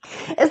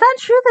 Is that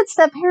true that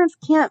step-parents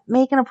can't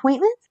make an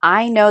appointment?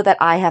 I know that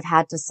I have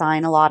had to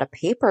sign a lot of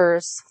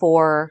papers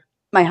for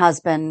my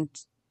husband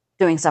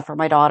doing stuff for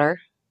my daughter.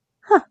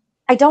 Huh.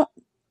 I don't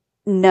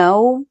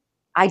know.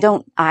 I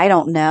don't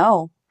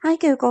know. Hi,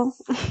 Google.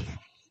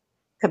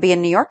 Could be a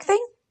New York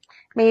thing.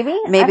 Maybe.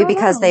 Maybe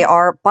because they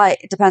are, but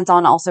it depends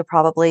on also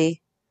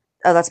probably,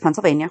 oh, that's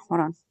Pennsylvania.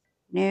 Hold on.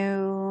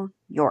 New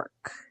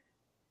York.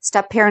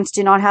 Step-parents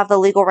do not have the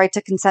legal right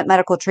to consent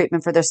medical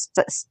treatment for their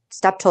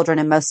stepchildren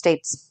in most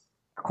states,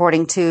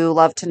 according to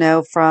Love to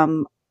Know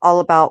from All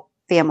About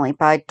Family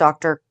by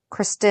Dr.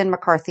 Kristen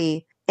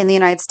McCarthy. In the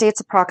United States,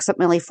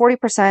 approximately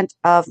 40%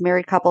 of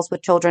married couples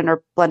with children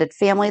are blended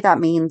family. That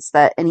means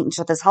that in each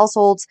of those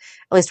households,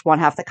 at least one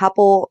half the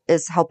couple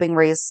is helping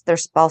raise their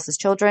spouse's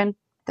children.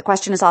 The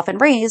question is often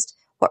raised,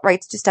 what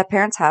rights do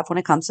step-parents have when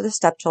it comes to their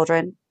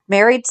stepchildren?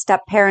 Married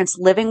step-parents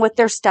living with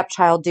their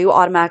stepchild do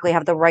automatically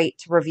have the right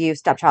to review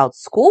stepchild's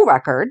school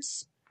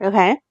records.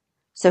 Okay.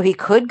 So he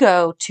could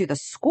go to the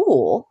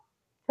school.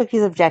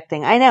 Cookie's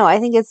objecting. I know. I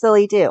think it's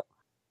silly too.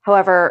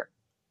 However,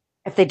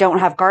 if they don't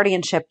have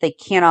guardianship, they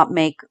cannot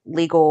make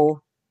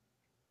legal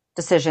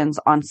decisions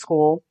on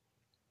school.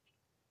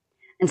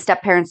 And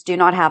step-parents do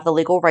not have the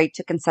legal right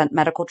to consent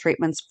medical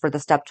treatments for the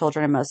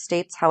stepchildren in most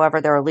states.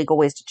 However, there are legal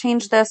ways to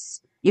change this.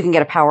 You can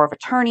get a power of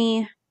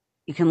attorney.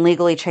 You can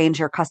legally change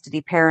your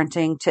custody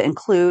parenting to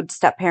include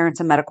step-parents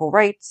and medical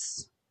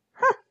rights.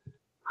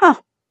 Huh.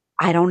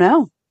 I don't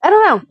know. I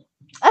don't know.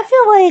 I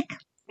feel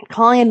like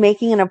calling and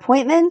making an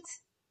appointment,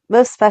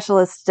 most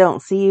specialists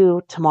don't see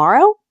you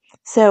tomorrow.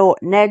 So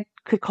Ned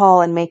could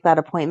call and make that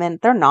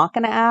appointment. They're not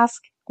going to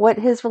ask what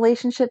his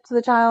relationship to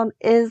the child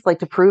is, like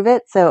to prove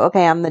it. So,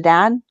 okay, I'm the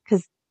dad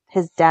because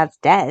his dad's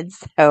dead.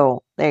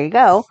 So there you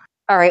go.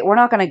 All right, we're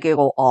not going to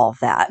Google all of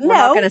that. No. We're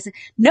not going to.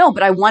 No,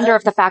 but I wonder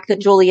if the fact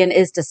that Julian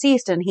is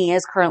deceased and he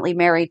is currently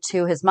married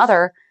to his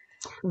mother.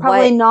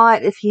 Probably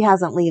not if he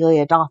hasn't legally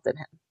adopted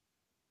him.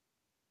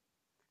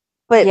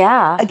 But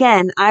yeah,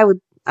 again, I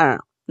don't know,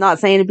 not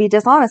saying to be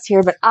dishonest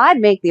here, but I'd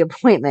make the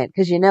appointment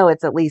because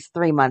it's at least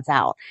 3 months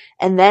out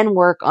and then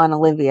work on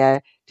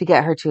Olivia to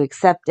get her to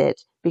accept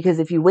it. Because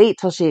if you wait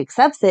till she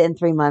accepts it in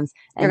 3 months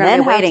and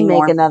then have to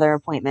make another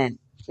appointment,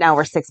 now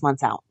we're 6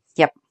 months out.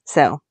 Yep.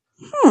 So,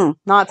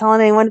 not telling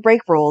anyone to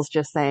break rules,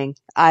 just saying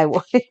I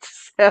would.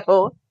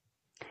 So,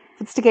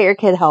 if it's to get your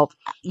kid help.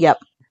 Yep.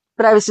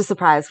 But I was just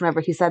surprised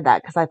whenever he said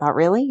that because I thought,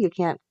 really? You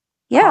can't?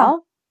 Yeah.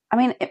 Call? I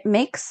mean, it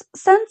makes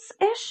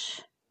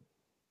sense-ish,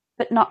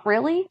 but not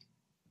really.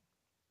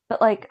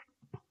 But like,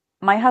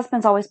 my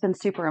husband's always been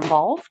super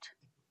involved.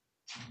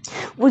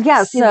 Well,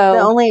 yeah. So the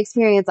only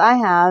experience I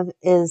have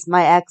is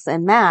my ex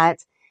and Matt,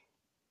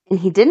 and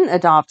he didn't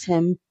adopt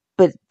him,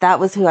 but that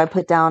was who I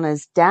put down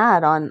as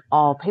dad on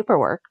all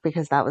paperwork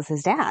because that was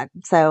his dad.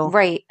 So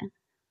right,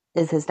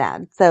 is his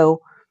dad.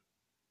 So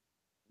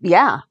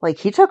yeah, like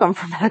he took him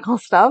for medical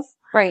stuff,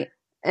 right,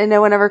 and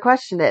no one ever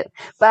questioned it.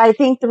 But I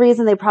think the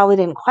reason they probably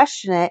didn't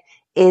question it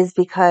is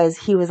because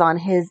he was on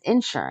his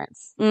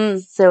insurance.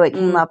 So it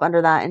came up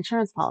under that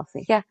insurance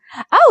policy. Yeah.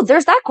 Oh,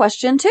 there's that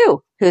question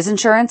too. Whose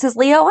insurance is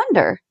Leo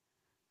under?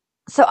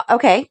 So,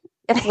 okay.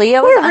 If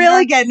Leo We're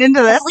really getting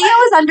into this. If Leo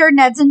is under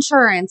Ned's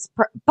insurance,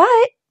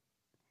 but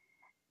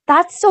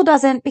that still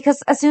doesn't,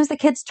 because as soon as the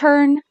kids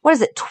turn,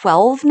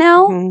 12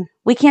 now?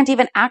 We can't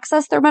even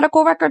access their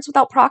medical records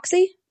without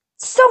proxy?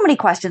 So many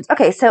questions.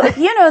 Okay, so if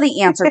you know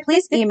the answer,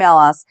 please email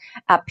us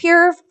at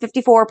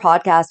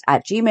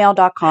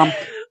pure54podcast@gmail.com.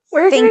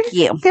 Thank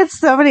you. Get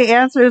so many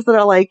answers that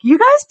are like, you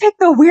guys pick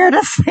the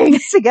weirdest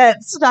things to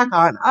get stuck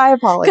on. I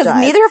apologize. Because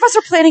neither of us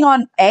are planning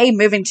on A,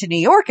 moving to New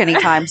York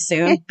anytime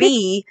soon.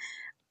 B,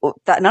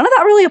 that none of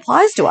that really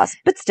applies to us,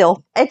 but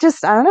still. It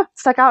just, I don't know,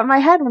 stuck out in my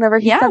head whenever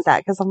he said that,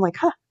 because I'm like,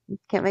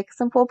 can't make a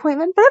simple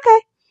appointment, but okay.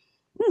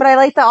 But I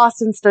like that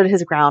Austin stood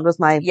his ground was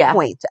my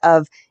point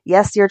of,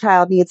 yes, your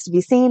child needs to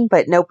be seen,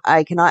 but nope,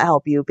 I cannot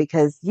help you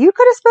because you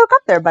could have spoke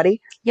up there,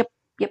 buddy. Yep.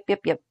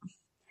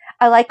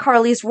 I like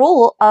Carly's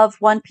rule of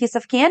one piece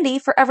of candy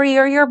for every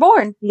year you're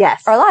born.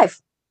 Yes. Or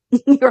alive.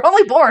 You're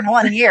only born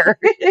 1 year.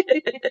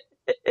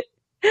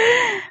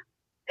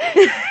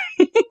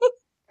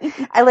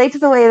 I liked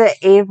the way that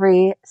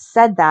Avery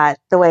said that,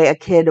 the way a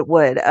kid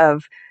would,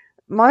 of,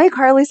 Mommy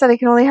Carly said I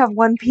can only have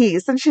one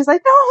piece. And she's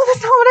like, no,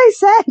 that's not what I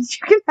said.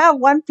 You can have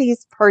one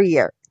piece per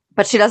year.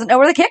 But she doesn't know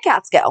where the Kit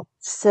Kats go.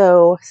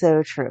 So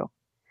true.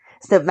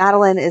 So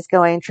Madeline is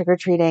going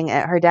trick-or-treating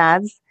at her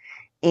dad's,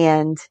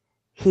 and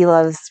he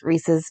loves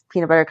Reese's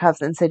peanut butter cups,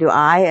 and so do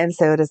I. And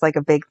so it is like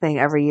a big thing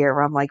every year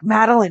where I'm like,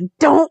 Madeline,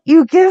 don't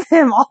you give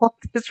him all of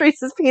his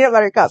Reese's peanut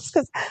butter cups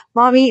because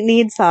Mommy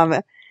needs some.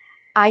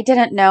 I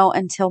didn't know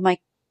until my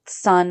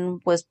son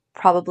was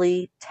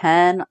probably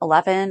 10,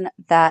 11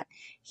 that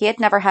he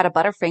had never had a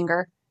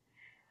Butterfinger,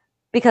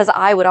 because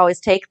I would always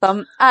take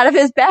them out of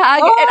his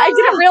bag, and I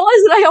didn't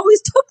realize that I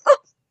always took them.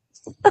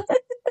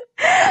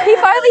 He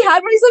finally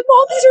had one. He's like,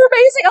 Mom, these are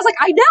amazing. I was like,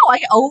 I know.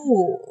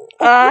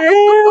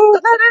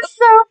 That is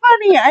so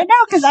funny. I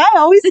know, because I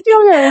always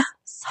steal yours.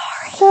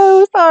 Sorry.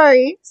 So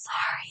sorry.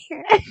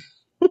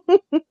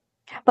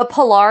 But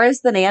Pilar is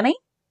the nanny.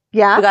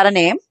 Yeah. We got a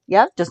name.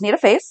 Yep. Just need a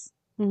face.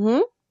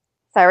 Mm-hmm.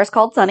 Cyrus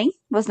called Sunny. It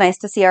was nice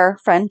to see our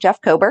friend Jeff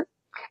Kober.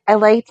 I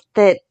liked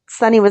that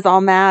Sunny was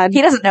all mad.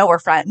 He doesn't know we're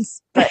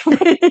friends, but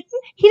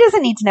he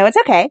doesn't need to know. It's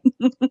okay.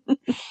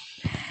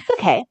 It's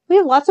okay. We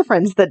have lots of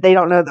friends that they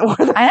don't know that we're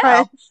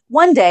friends.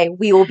 One day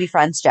we will be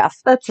friends, Jeff.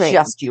 That's right.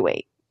 Just you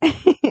wait.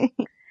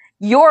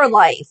 Your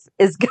life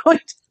is going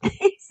to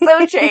be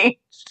so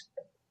changed.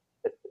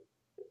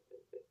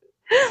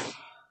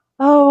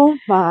 Oh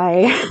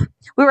my.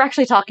 We were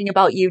actually talking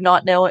about you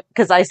not knowing,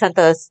 because I sent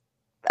a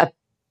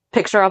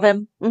picture of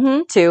him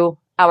to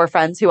our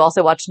friends who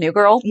also watch New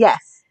Girl.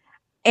 Yes.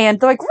 And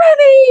they're like,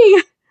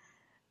 Remy!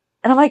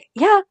 And I'm like,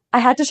 yeah, I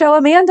had to show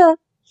Amanda.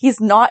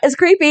 He's not as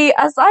creepy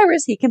as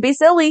Cyrus. He can be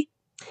silly.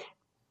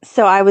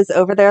 So I was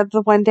over there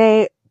the one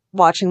day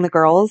watching the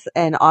girls,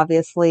 and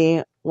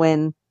obviously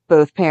when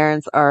both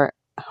parents are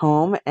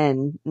home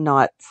and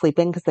not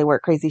sleeping because they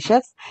work crazy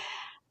shifts,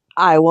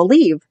 I will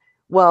leave.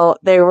 Well,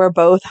 they were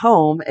both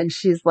home, and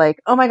she's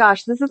like, oh my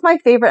gosh, this is my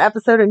favorite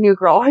episode of New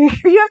Girl. You have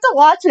to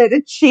watch it.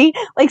 And she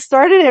like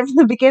started it from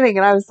the beginning,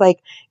 and I was like,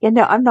 yeah,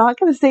 no, I'm not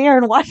going to sit here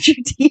and watch your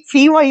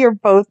TV while you're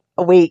both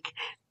awake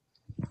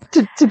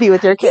to be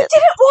with your kids.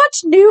 You didn't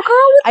watch New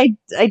Girl? I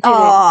didn't.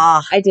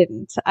 I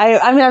didn't.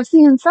 I mean, I've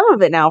seen some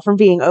of it now from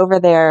being over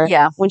there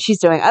when she's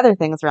doing other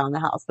things around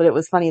the house, but it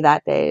was funny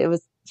that day.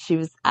 She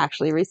was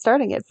actually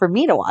restarting it for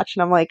me to watch,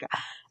 and I'm like,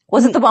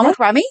 was it the one with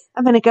Remy?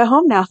 I'm going to go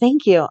home now.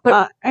 Thank you.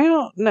 But I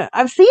don't know.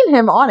 I've seen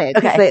him on it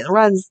because it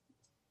runs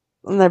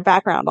in the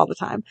background all the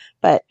time.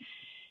 But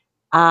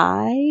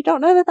I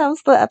don't know that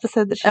was the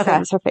episode that she said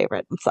was her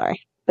favorite. I'm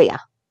sorry. But yeah.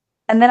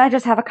 And then I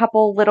just have a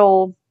couple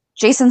little...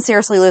 Jason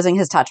seriously losing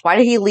his touch. Why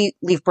did he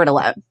leave Britt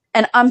alone?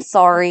 And I'm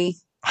sorry.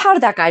 How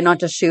did that guy not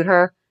just shoot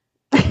her?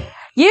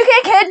 You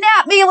can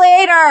kidnap me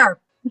later!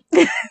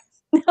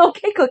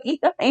 Okay, Cookie.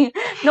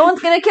 No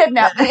one's gonna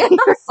kidnap me. I'm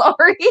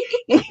sorry.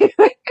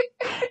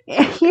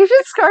 You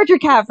just scarred your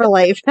cat for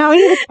life. Now we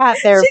need a cat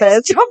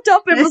therapist. She just jumped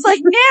up and was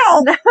like,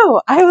 no!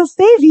 No, I will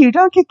save you.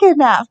 Don't get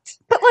kidnapped.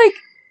 But like,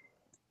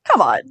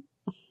 come on.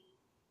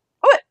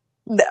 What?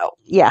 No.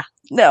 Yeah.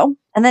 No.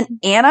 And then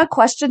Anna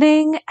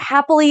questioning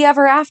happily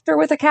ever after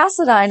with a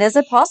Cassadine. Is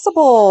it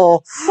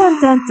possible? Dun,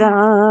 dun, dun.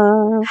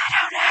 I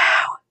don't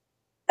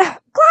know.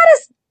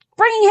 Gladys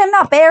bringing him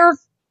that bear.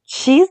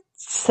 She's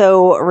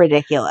so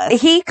ridiculous.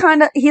 He's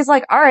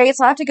like, all right,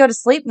 so I have to go to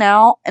sleep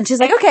now. And she's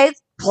like, okay,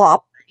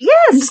 plop.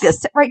 Yes. I'm just going to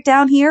sit right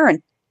down here.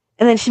 And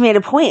then she made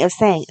a point of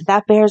saying,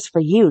 that bear's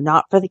for you,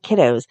 not for the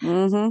kiddos.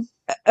 Mm-hmm.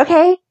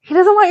 Okay. He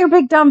doesn't want your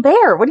big dumb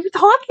bear. What are you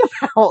talking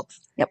about?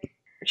 Yep.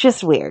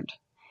 Just weird.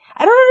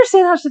 I don't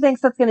understand how she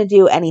thinks that's going to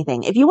do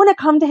anything. If you want to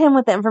come to him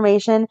with the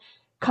information,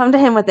 come to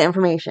him with the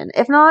information.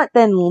 If not,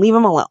 then leave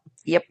him alone.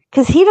 Yep.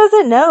 Because he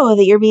doesn't know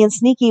that you're being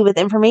sneaky with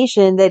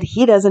information that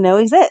he doesn't know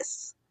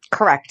exists.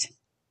 Correct.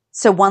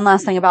 So one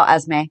last thing about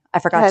Esme. I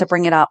forgot to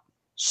bring it up.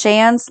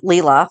 Shan's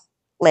Layla.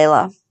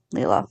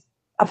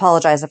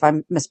 apologize if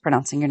I'm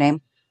mispronouncing your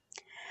name.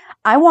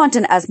 I want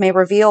an Esme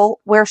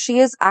reveal where she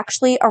is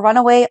actually a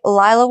runaway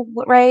Lila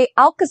Ray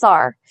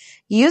Alcazar,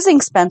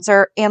 using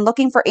Spencer and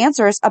looking for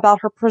answers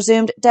about her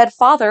presumed dead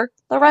father,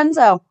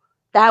 Lorenzo.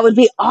 That would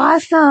be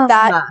awesome.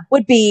 That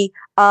would be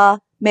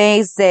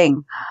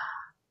amazing.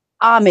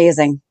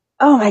 Amazing.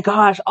 Oh my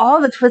gosh,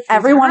 all the twists.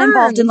 Everyone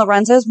involved in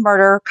Lorenzo's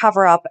murder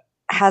cover-up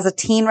has a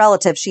teen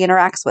relative she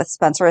interacts with.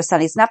 Spencer is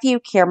Sonny's nephew.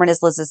 Cameron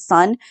is Liz's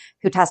son,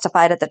 who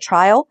testified at the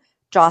trial.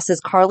 Joss is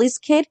Carly's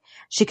kid.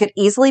 She could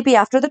easily be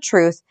after the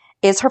truth.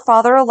 Is her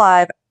father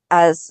alive?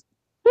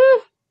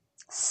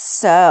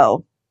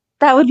 So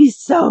that would be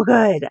so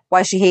good.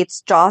 Why she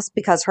hates Joss,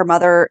 because her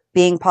mother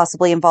being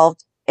possibly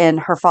involved in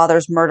her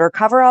father's murder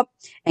cover-up,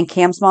 and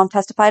Cam's mom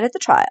testified at the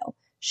trial.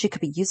 She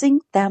could be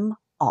using them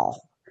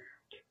all.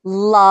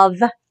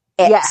 Love it.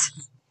 Yes.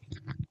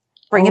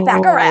 Bring it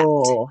back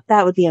around.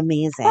 That would be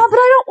amazing. Oh, but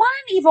I don't want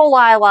an evil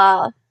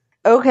Lila.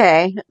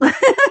 Okay.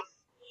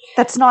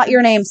 That's not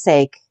your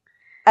namesake.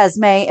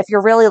 Esme, if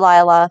you're really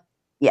Lila,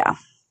 yeah.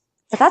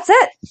 But that's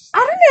it. I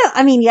don't know.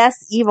 I mean,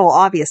 yes, evil,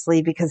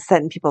 obviously, because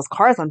setting people's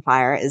cars on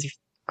fire is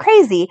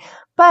crazy.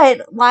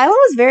 But Lila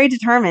was very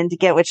determined to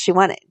get what she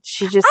wanted.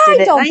 She just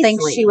did it don't nicely.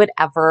 think she would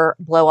ever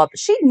blow up.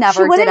 She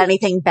never did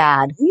anything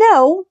bad.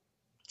 No.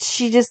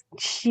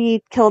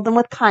 She killed them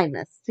with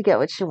kindness to get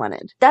what she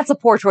wanted. That's a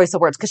poor choice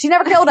of words, because she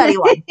never killed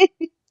anyone.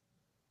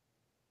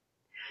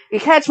 You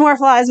catch more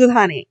flies with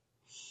honey.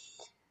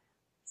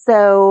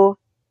 So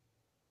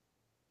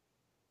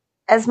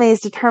Esme's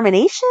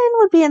determination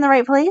would be in the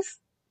right place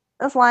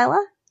as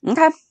Lila.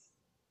 Okay.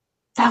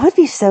 That would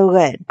be so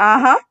good.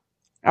 Uh-huh.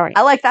 All right.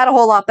 I like that a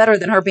whole lot better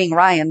than her being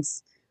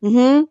Ryan's.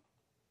 Mm-hmm.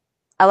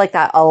 I like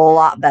that a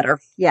lot better.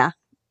 Yeah.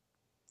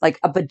 Like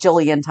a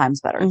bajillion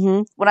times better.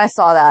 Mm-hmm. When I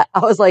saw that, I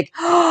was like,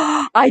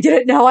 oh, I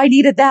didn't know I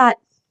needed that.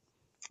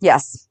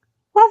 Yes.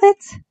 Love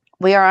it.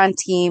 We are on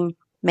team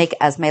make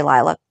Esme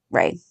Lila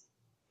Ray.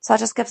 So that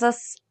just gives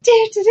us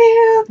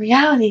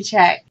reality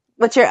check.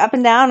 What's your up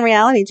and down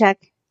reality check?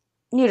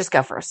 You just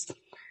go first.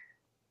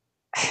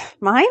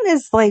 Mine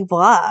is like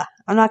blah.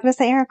 I'm not going to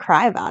sit here and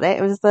cry about it.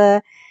 It was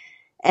the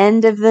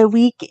end of the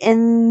week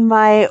in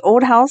my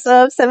old house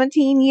of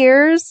 17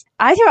 years.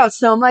 I threw out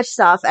so much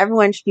stuff.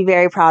 Everyone should be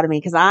very proud of me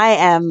because I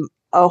am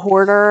a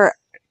hoarder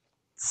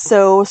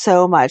so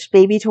much.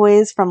 Baby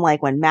toys from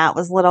like when Matt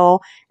was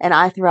little, and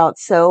I threw out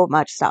so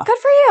much stuff. Good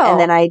for you. And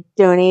then I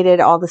donated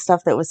all the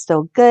stuff that was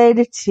still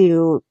good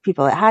to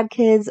people that had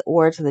kids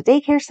or to the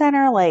daycare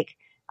center. Like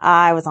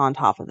I was on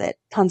top of it.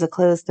 Tons of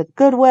clothes to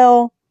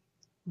Goodwill.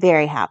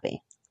 Very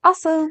happy.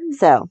 Awesome.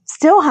 So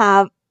still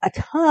have a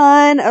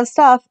ton of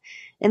stuff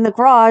in the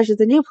garage at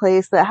the new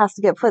place that has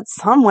to get put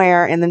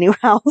somewhere in the new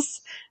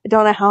house. I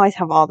don't know how I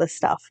have all this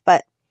stuff,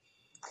 but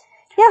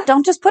yeah.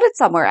 Don't just put it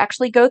somewhere.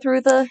 Actually go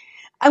through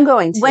I'm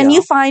going to. When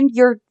you find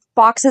your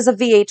boxes of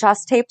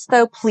VHS tapes,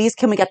 though, please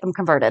can we get them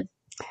converted?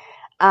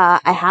 I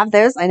have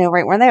those. I know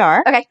right where they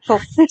are. Okay, cool.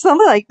 There's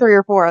only like 3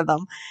 or 4 of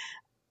them.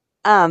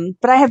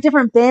 But I have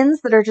different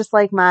bins that are just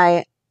like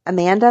my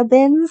Amanda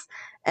bins.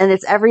 And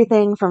it's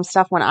everything from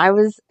stuff when I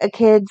was a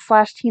kid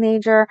 /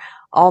 teenager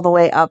all the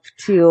way up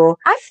to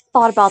I've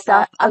thought about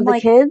that. I'm the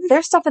like, kids.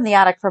 There's stuff in the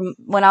attic from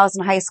when I was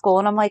in high school,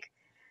 and I'm like,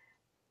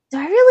 do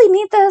I really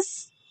need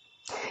this?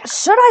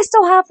 Should I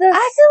still have this?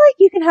 I feel like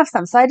you can have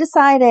some. So I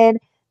decided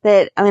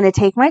that I'm going to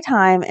take my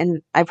time,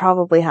 and I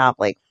probably have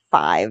like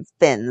 5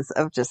 bins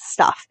of just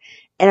stuff.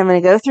 And I'm going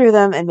to go through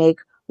them and make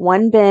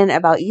one bin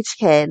about each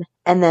kid,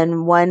 and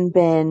then one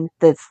bin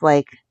that's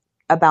like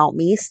about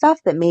me stuff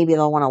that maybe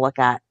they'll want to look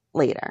at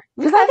later.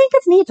 Because I think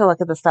it's neat to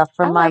look at the stuff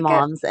from my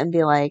mom's and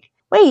be like,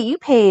 wait, you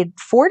paid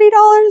 $40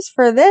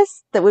 for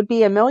this that would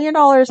be $1 million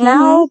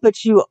now,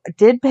 but you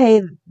did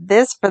pay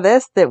this for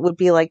this that would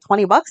be like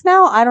 $20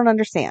 now? I don't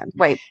understand.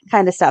 Right.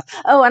 Kind of stuff.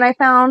 Oh, and I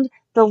found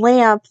the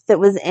lamp that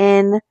was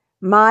in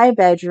my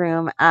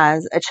bedroom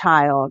as a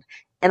child,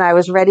 and I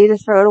was ready to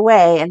throw it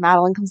away, and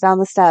Madeline comes down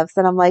the steps,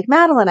 and I'm like,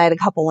 Madeline, I had a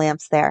couple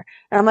lamps there.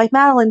 And I'm like,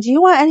 Madeline, do you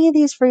want any of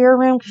these for your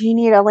room? Because you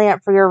need a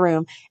lamp for your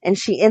room. And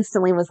she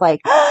instantly was like,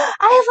 oh,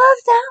 I love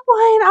that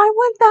one. I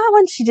want that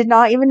one. She did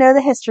not even know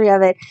the history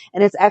of it.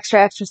 And it's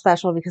extra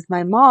special because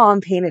my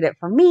mom painted it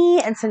for me.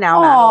 And so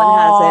now Madeline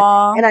has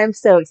it. And I'm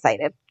so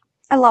excited.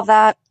 I love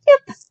that.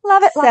 Yep.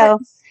 Love it.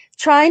 Love it.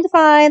 Trying to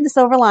find the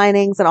silver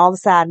linings and all the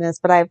sadness,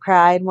 but I've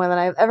cried more than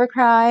I've ever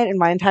cried in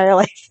my entire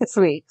life this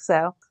week.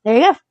 So there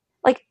you go.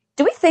 Like,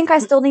 do we think I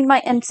still need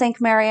my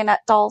NSYNC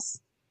marionette dolls?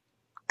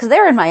 Because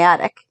they're in my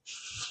attic.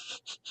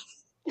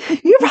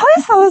 You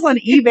probably saw this on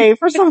eBay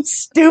for some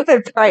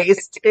stupid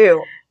price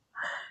too.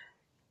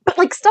 But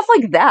like stuff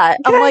like that,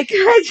 I'm like, can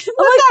I just look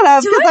that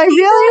up?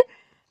 Because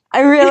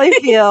I really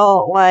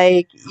feel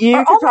like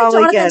you could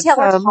probably get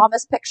Taylor some.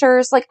 Thomas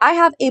pictures. Like I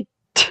have a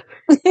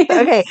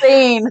okay,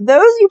 insane.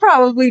 Those you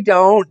probably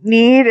don't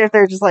need if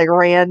they're just like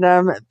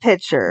random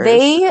pictures.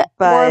 They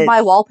were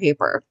my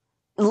wallpaper,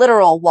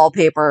 literal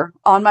wallpaper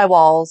on my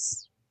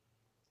walls.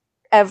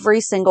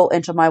 Every single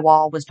inch of my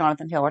wall was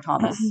Jonathan Taylor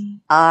Thomas.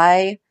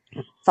 I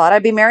thought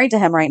I'd be married to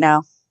him right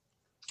now.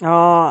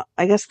 Oh,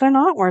 I guess they're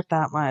not worth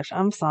that much.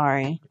 I'm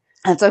sorry.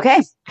 That's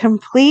okay.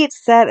 Complete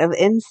set of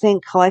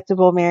NSYNC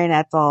collectible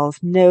marionette dolls,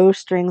 no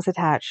strings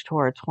attached,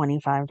 for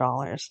 $25.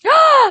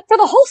 For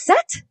the whole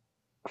set?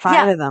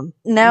 5 of them.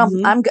 No,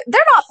 Mhm. I'm good.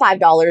 They're not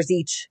 $5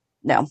 each.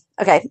 No.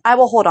 Okay. I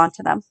will hold on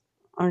to them.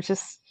 I'm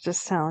just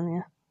telling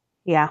you.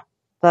 Yeah.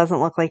 Doesn't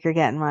look like you're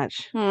getting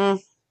much. I'm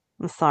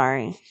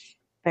sorry.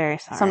 Very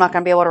sorry. So I'm not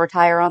going to be able to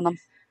retire on them.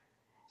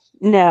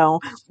 No.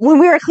 When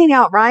we were cleaning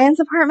out Ryan's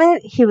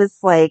apartment, he was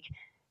like,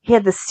 he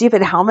had this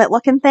stupid helmet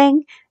looking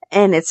thing,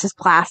 and it's just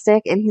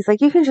plastic. And he's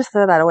like, you can just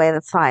throw that away.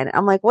 That's fine.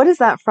 I'm like, what is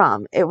that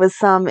from? It was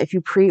if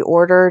you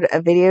pre-ordered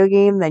a video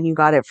game, then you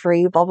got it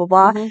free, blah, blah,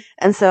 blah. Mm-hmm.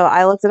 And so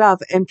I looked it up,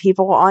 and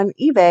people on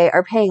eBay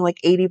are paying like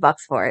 $80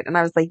 for it. And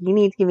I was like, you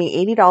need to give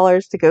me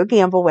 $80 to go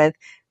gamble with.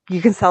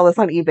 You can sell this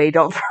on eBay.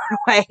 Don't throw it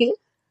away.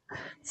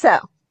 So,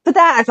 but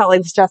that I felt like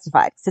was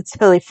justified because it's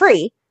totally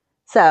free.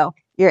 So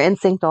your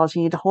NSYNC dolls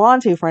you need to hold on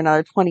to for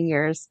another 20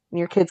 years, and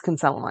your kids can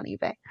sell them on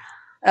eBay.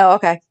 Oh,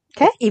 okay.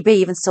 Okay. If eBay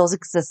even still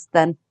exists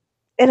then.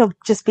 It'll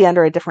just be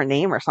under a different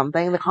name or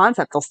something. The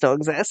concept will still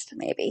exist.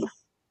 Maybe.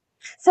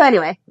 So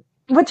anyway,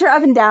 what's your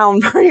up and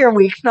down for your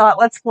week? Not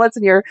let's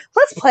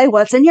play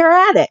what's in your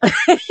attic.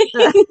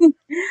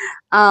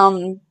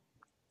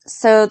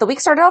 So the week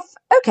started off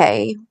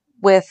okay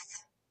with,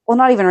 well,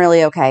 not even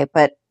really okay,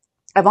 but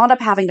I wound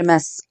up having to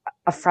miss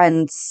a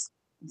friend's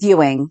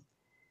viewing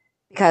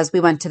because we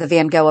went to the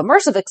Van Gogh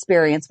immersive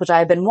experience, which I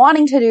had been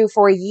wanting to do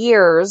for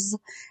years.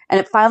 And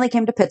it finally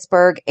came to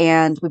Pittsburgh,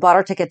 and we bought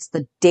our tickets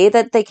the day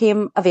that they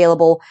came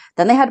available.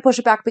 Then they had to push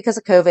it back because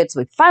of COVID. So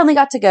we finally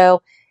got to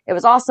go. It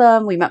was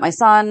awesome. We met my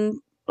son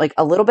like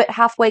a little bit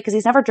halfway because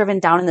he's never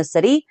driven down in the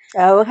city.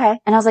 Oh, okay.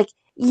 And I was like,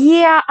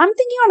 yeah, I'm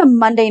thinking on a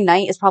Monday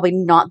night is probably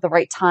not the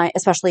right time,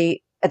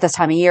 especially at this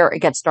time of year. It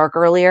gets dark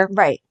earlier.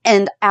 Right.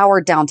 And our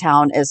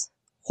downtown is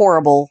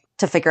horrible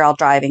to figure out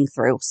driving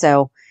through.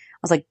 So I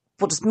was like,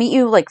 we'll just meet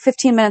you like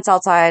 15 minutes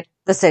outside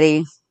the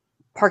city,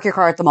 park your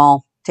car at the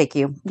mall, take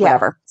you,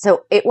 whatever. Yeah.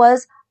 So it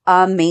was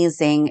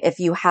amazing. If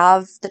you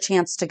have the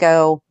chance to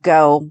go.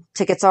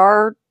 Tickets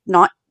are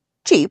not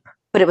cheap,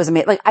 but it was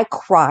amazing. Like I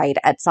cried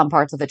at some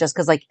parts of it just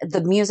because like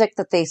the music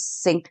that they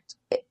synced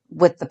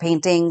with the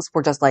paintings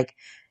were just like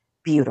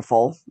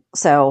beautiful.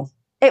 So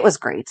it was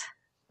great.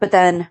 But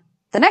then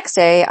the next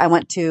day I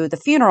went to the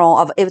funeral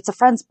of, it's a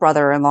friend's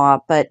brother-in-law,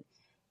 but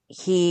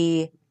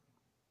he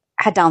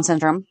had Down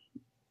syndrome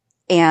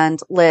and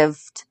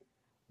lived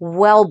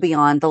well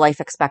beyond the life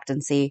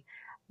expectancy.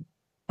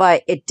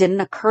 But it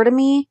didn't occur to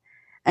me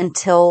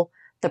until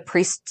the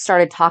priest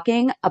started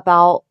talking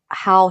about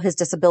how his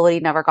disability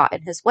never got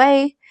in his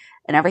way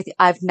and everything.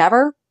 I've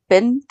never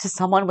been to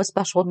someone with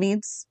special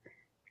needs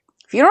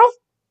funeral.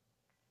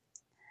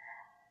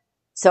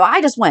 So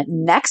I just went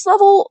next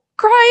level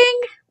crying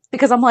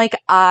because I'm like,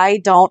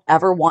 I don't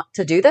ever want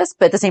to do this,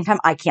 but at the same time,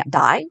 I can't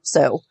die.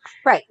 So,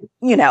 right.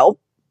 You know,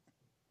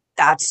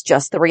 that's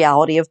just the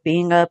reality of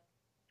being a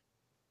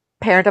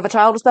parent of a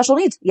child with special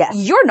needs. Yes.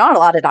 You're not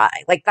allowed to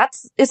die. Like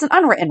it's an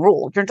unwritten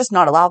rule. You're just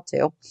not allowed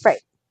to.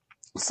 Right.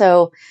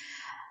 So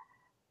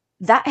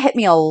that hit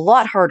me a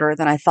lot harder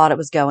than I thought it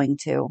was going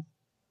to.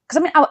 Cause I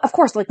mean, of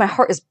course, like my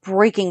heart is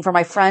breaking for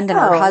my friend and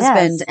her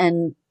husband, yes.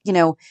 And you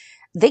know,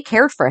 they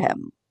cared for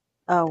him.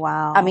 Oh,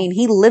 wow. I mean,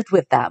 he lived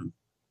with them.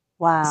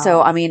 Wow.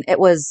 So, I mean, it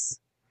was,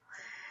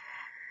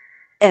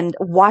 and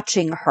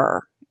watching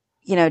her,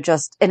 you know,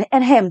 just,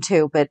 and him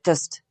too, but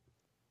just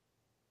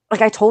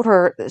like I told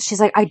her,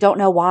 she's like, I don't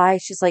know why.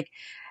 She's like,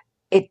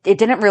 it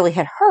didn't really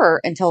hit her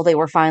until they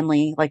were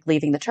finally like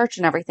leaving the church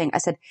and everything. I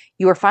said,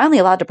 you were finally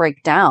allowed to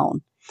break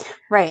down.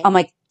 Right. I'm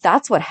like,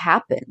 that's what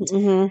happened.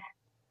 Mm-hmm.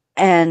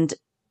 And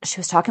she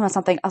was talking about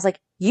something. I was like,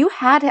 you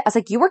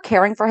were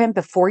caring for him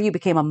before you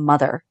became a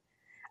mother.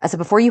 I said,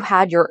 before you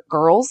had your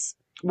girls.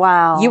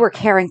 Wow. You were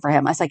caring for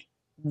him. I was like,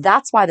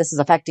 that's why this is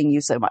affecting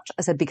you so much.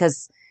 I said,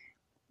 because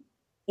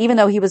even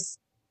though he was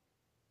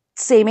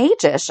same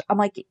age-ish, I'm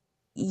like,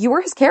 you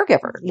were his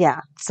caregiver.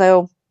 Yeah.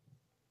 So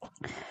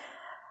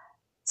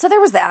there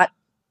was that.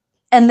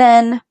 And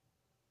then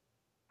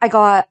I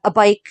got a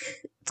bike.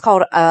 It's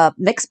called a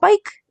Mix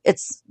bike.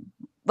 It's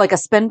like a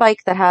spin bike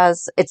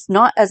it's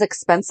not as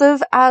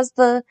expensive as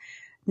the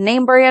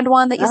name brand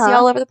one that you see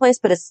all over the place,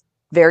 but it's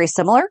very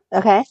similar.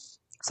 Okay.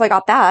 So I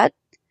got that.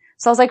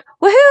 So I was like,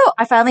 woohoo!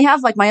 I finally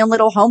have like my own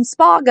little home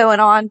spa going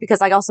on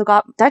because I also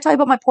got, did I tell you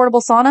about my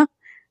portable sauna?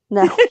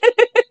 No.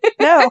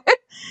 No.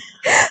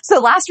 So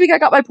last week I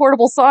got my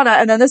portable sauna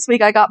and then this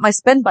week I got my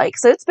spin bike.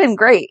 So it's been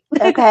great.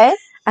 Okay.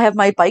 I have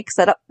my bike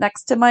set up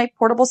next to my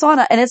portable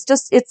sauna and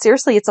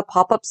it's a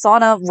pop-up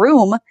sauna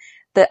room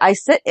that I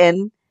sit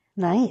in.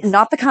 Nice.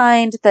 Not the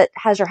kind that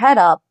has your head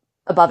up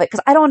above it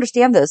because I don't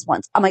understand those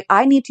ones. I'm like,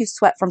 I need to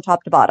sweat from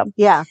top to bottom.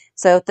 Yeah.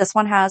 So this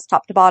one has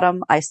top to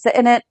bottom. I sit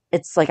in it.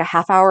 It's like a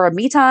half hour of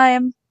me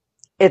time.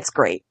 It's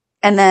great.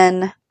 And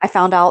then I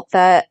found out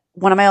that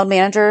one of my old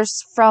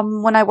managers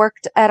from when I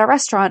worked at a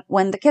restaurant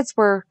when the kids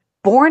were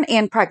born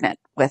and pregnant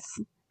with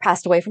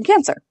passed away from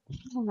cancer.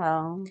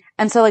 Oh.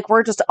 And so like,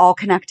 we're just all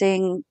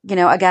connecting, you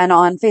know, again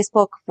on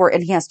Facebook,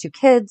 and he has 2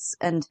 kids,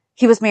 and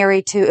he was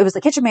married to, it was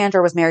the kitchen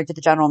manager was married to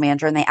the general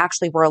manager, and they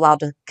actually were allowed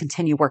to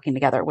continue working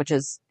together, which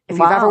is, if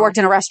you've ever worked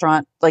in a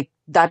restaurant, like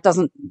that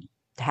doesn't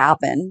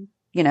happen,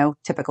 you know,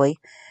 typically.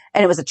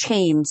 And it was a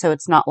chain. So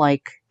it's not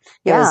like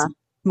it was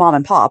mom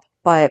and pop,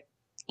 but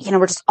you know,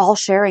 we're just all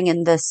sharing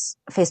in this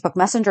Facebook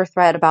Messenger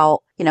thread about,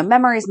 you know,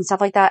 memories and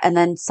stuff like that. And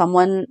then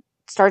someone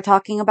started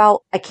talking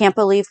about, I can't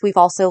believe we've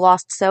also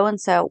lost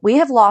so-and-so. We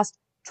have lost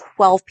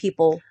 12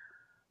 people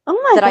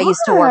that I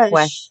used to work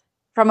with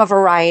from a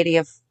variety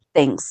of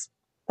things.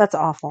 That's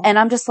awful. And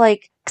I'm just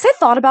like, cause I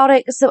thought about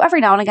it. So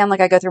every now and again,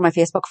 like I go through my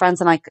Facebook friends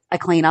and I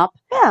clean up.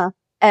 Yeah.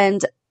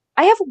 And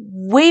I have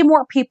way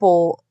more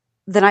people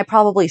than I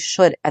probably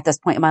should at this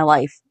point in my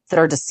life that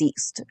are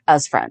deceased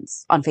as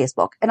friends on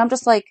Facebook. And I'm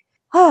just like,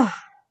 oh,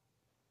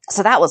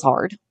 so that was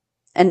hard.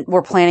 And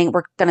we're going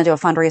to do a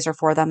fundraiser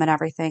for them and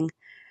everything.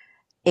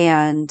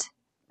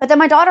 But then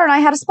my daughter and I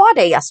had a spa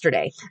day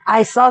yesterday.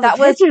 I saw the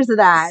pictures of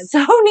that.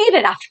 So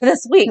needed after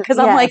this week. Cause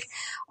I'm like,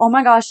 oh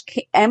my gosh,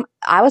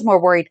 I was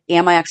more worried.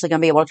 Am I actually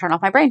going to be able to turn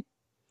off my brain?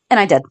 And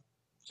I did.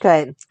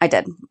 Good. I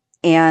did.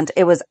 And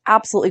it was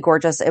absolutely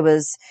gorgeous.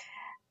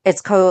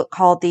 It's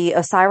called the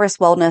Osiris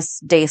Wellness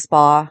Day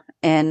Spa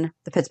in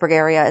the Pittsburgh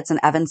area. It's in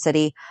Evans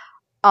City.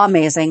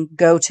 Amazing.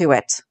 Go to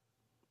it.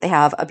 They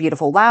have a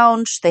beautiful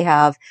lounge. They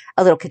have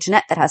a little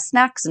kitchenette that has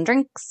snacks and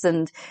drinks,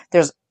 and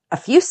there's a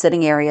few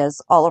sitting areas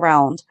all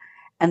around.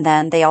 And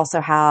then they also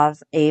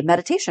have a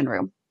meditation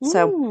room.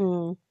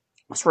 So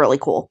it's really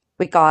cool.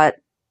 We got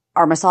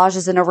our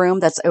massages in a room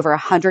that's over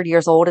 100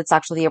 years old. It's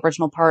actually the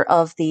original part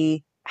of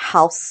the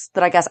house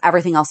that I guess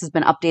everything else has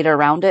been updated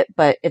around it,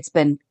 but it's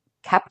been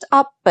kept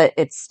up, but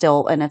it's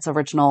still in its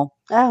original.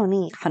 Oh,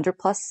 neat. 100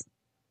 plus.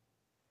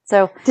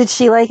 So did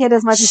she like it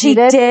as much as you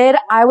did? She did.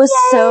 I was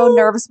so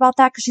nervous about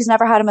that because she's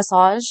never had a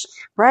massage.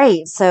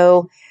 Right.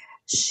 So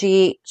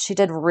she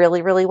did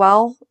really, really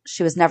well.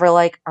 She was never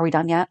like, are we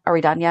done yet? Are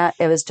we done yet?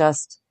 It was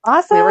just,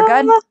 awesome. We were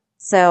good.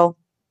 So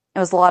it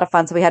was a lot of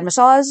fun. So we had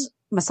massage,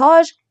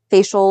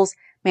 facials,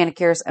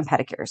 manicures, and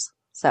pedicures.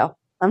 So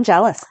I'm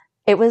jealous.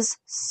 It was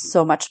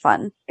so much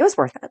fun. It was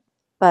worth it.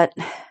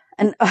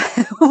 And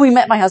we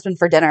met my husband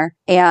for dinner,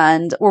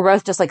 and we're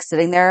both just like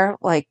sitting there,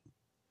 like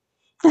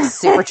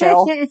super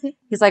chill.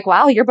 He's like,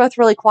 wow, you're both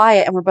really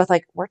quiet. And we're both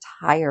like, we're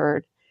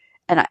tired.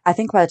 And I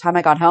think by the time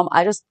I got home,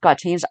 I just got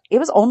changed. It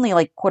was only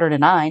like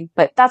 8:45,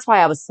 but that's why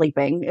I was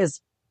sleeping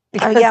is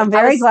because I'm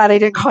very glad I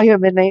didn't call you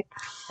at midnight.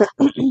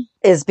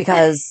 Is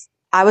because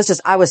I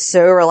was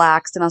so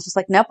relaxed, and I was just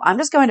like, nope, I'm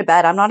just going to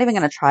bed. I'm not even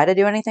going to try to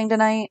do anything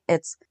tonight.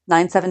 It's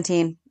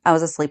 9:17. I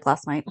was asleep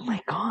last night. Oh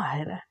my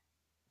God.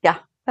 Yeah.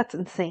 That's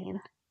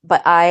insane.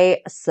 But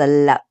I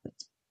slept.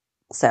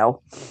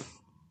 So,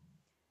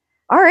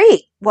 all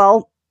right.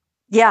 Well,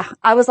 yeah,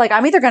 I was like,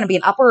 I'm either going to be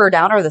an upper or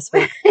downer this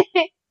week.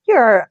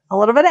 You're a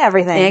little bit of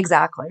everything.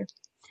 Exactly.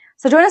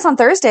 So join us on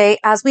Thursday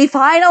as we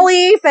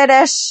finally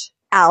finish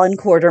Alan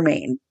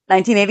Quartermain,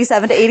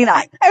 1987 to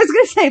 89. I was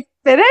going to say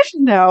finish?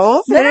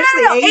 No. Finish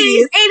the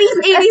 80s.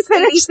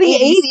 Finish the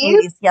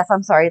 80s. Yes,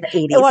 I'm sorry, the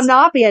 80s. It will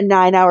not be a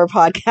 9-hour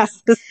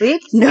podcast this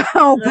week. No,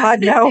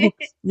 God, no.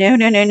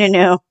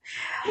 No.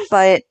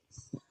 But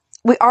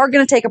we are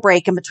going to take a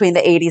break in between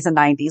the 80s and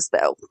 90s,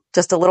 though.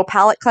 Just a little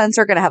palate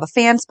cleanser. Going to have a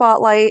fan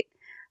spotlight.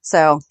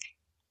 So,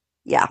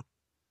 yeah.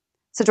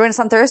 So join us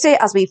on Thursday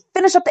as we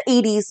finish up the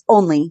 80s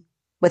only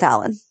with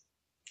Alan.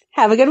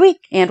 Have a good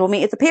week. And we'll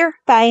meet at the pier.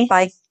 Bye.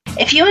 Bye.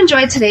 If you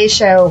enjoyed today's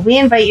show, we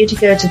invite you to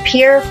go to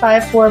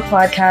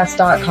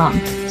pier54podcast.com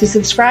to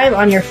subscribe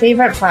on your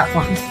favorite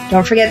platform.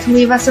 Don't forget to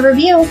leave us a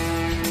review.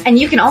 And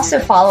you can also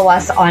follow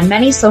us on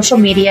many social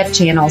media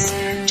channels.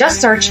 Just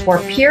search for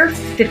Pier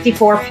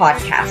 54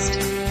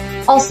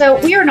 Podcast. Also,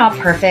 we are not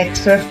perfect,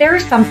 so if there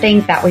is something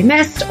that we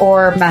missed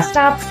or messed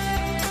up,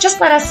 just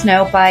let us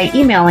know by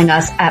emailing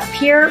us at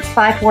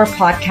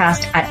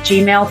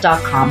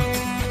pier54podcast@gmail.com.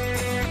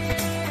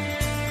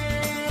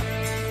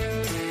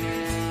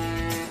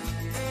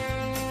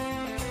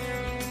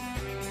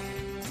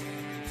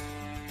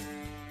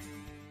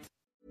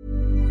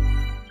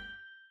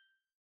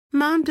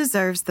 Mom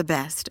deserves the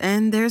best,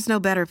 and there's no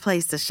better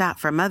place to shop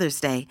for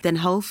Mother's Day than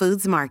Whole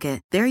Foods Market.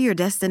 They're your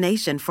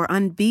destination for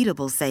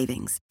unbeatable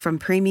savings, from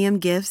premium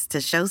gifts to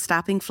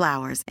show-stopping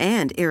flowers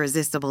and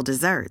irresistible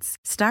desserts.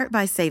 Start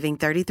by saving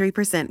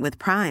 33% with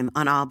Prime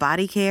on all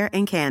body care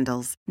and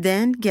candles.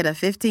 Then get a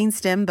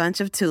 15-stem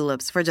bunch of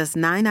tulips for just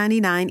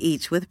 $9.99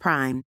 each with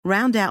Prime.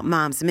 Round out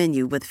Mom's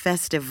menu with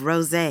festive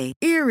rosé,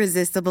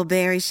 irresistible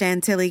berry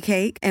chantilly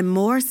cake, and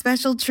more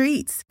special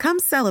treats. Come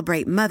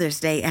celebrate Mother's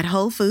Day at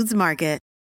Whole Foods Market.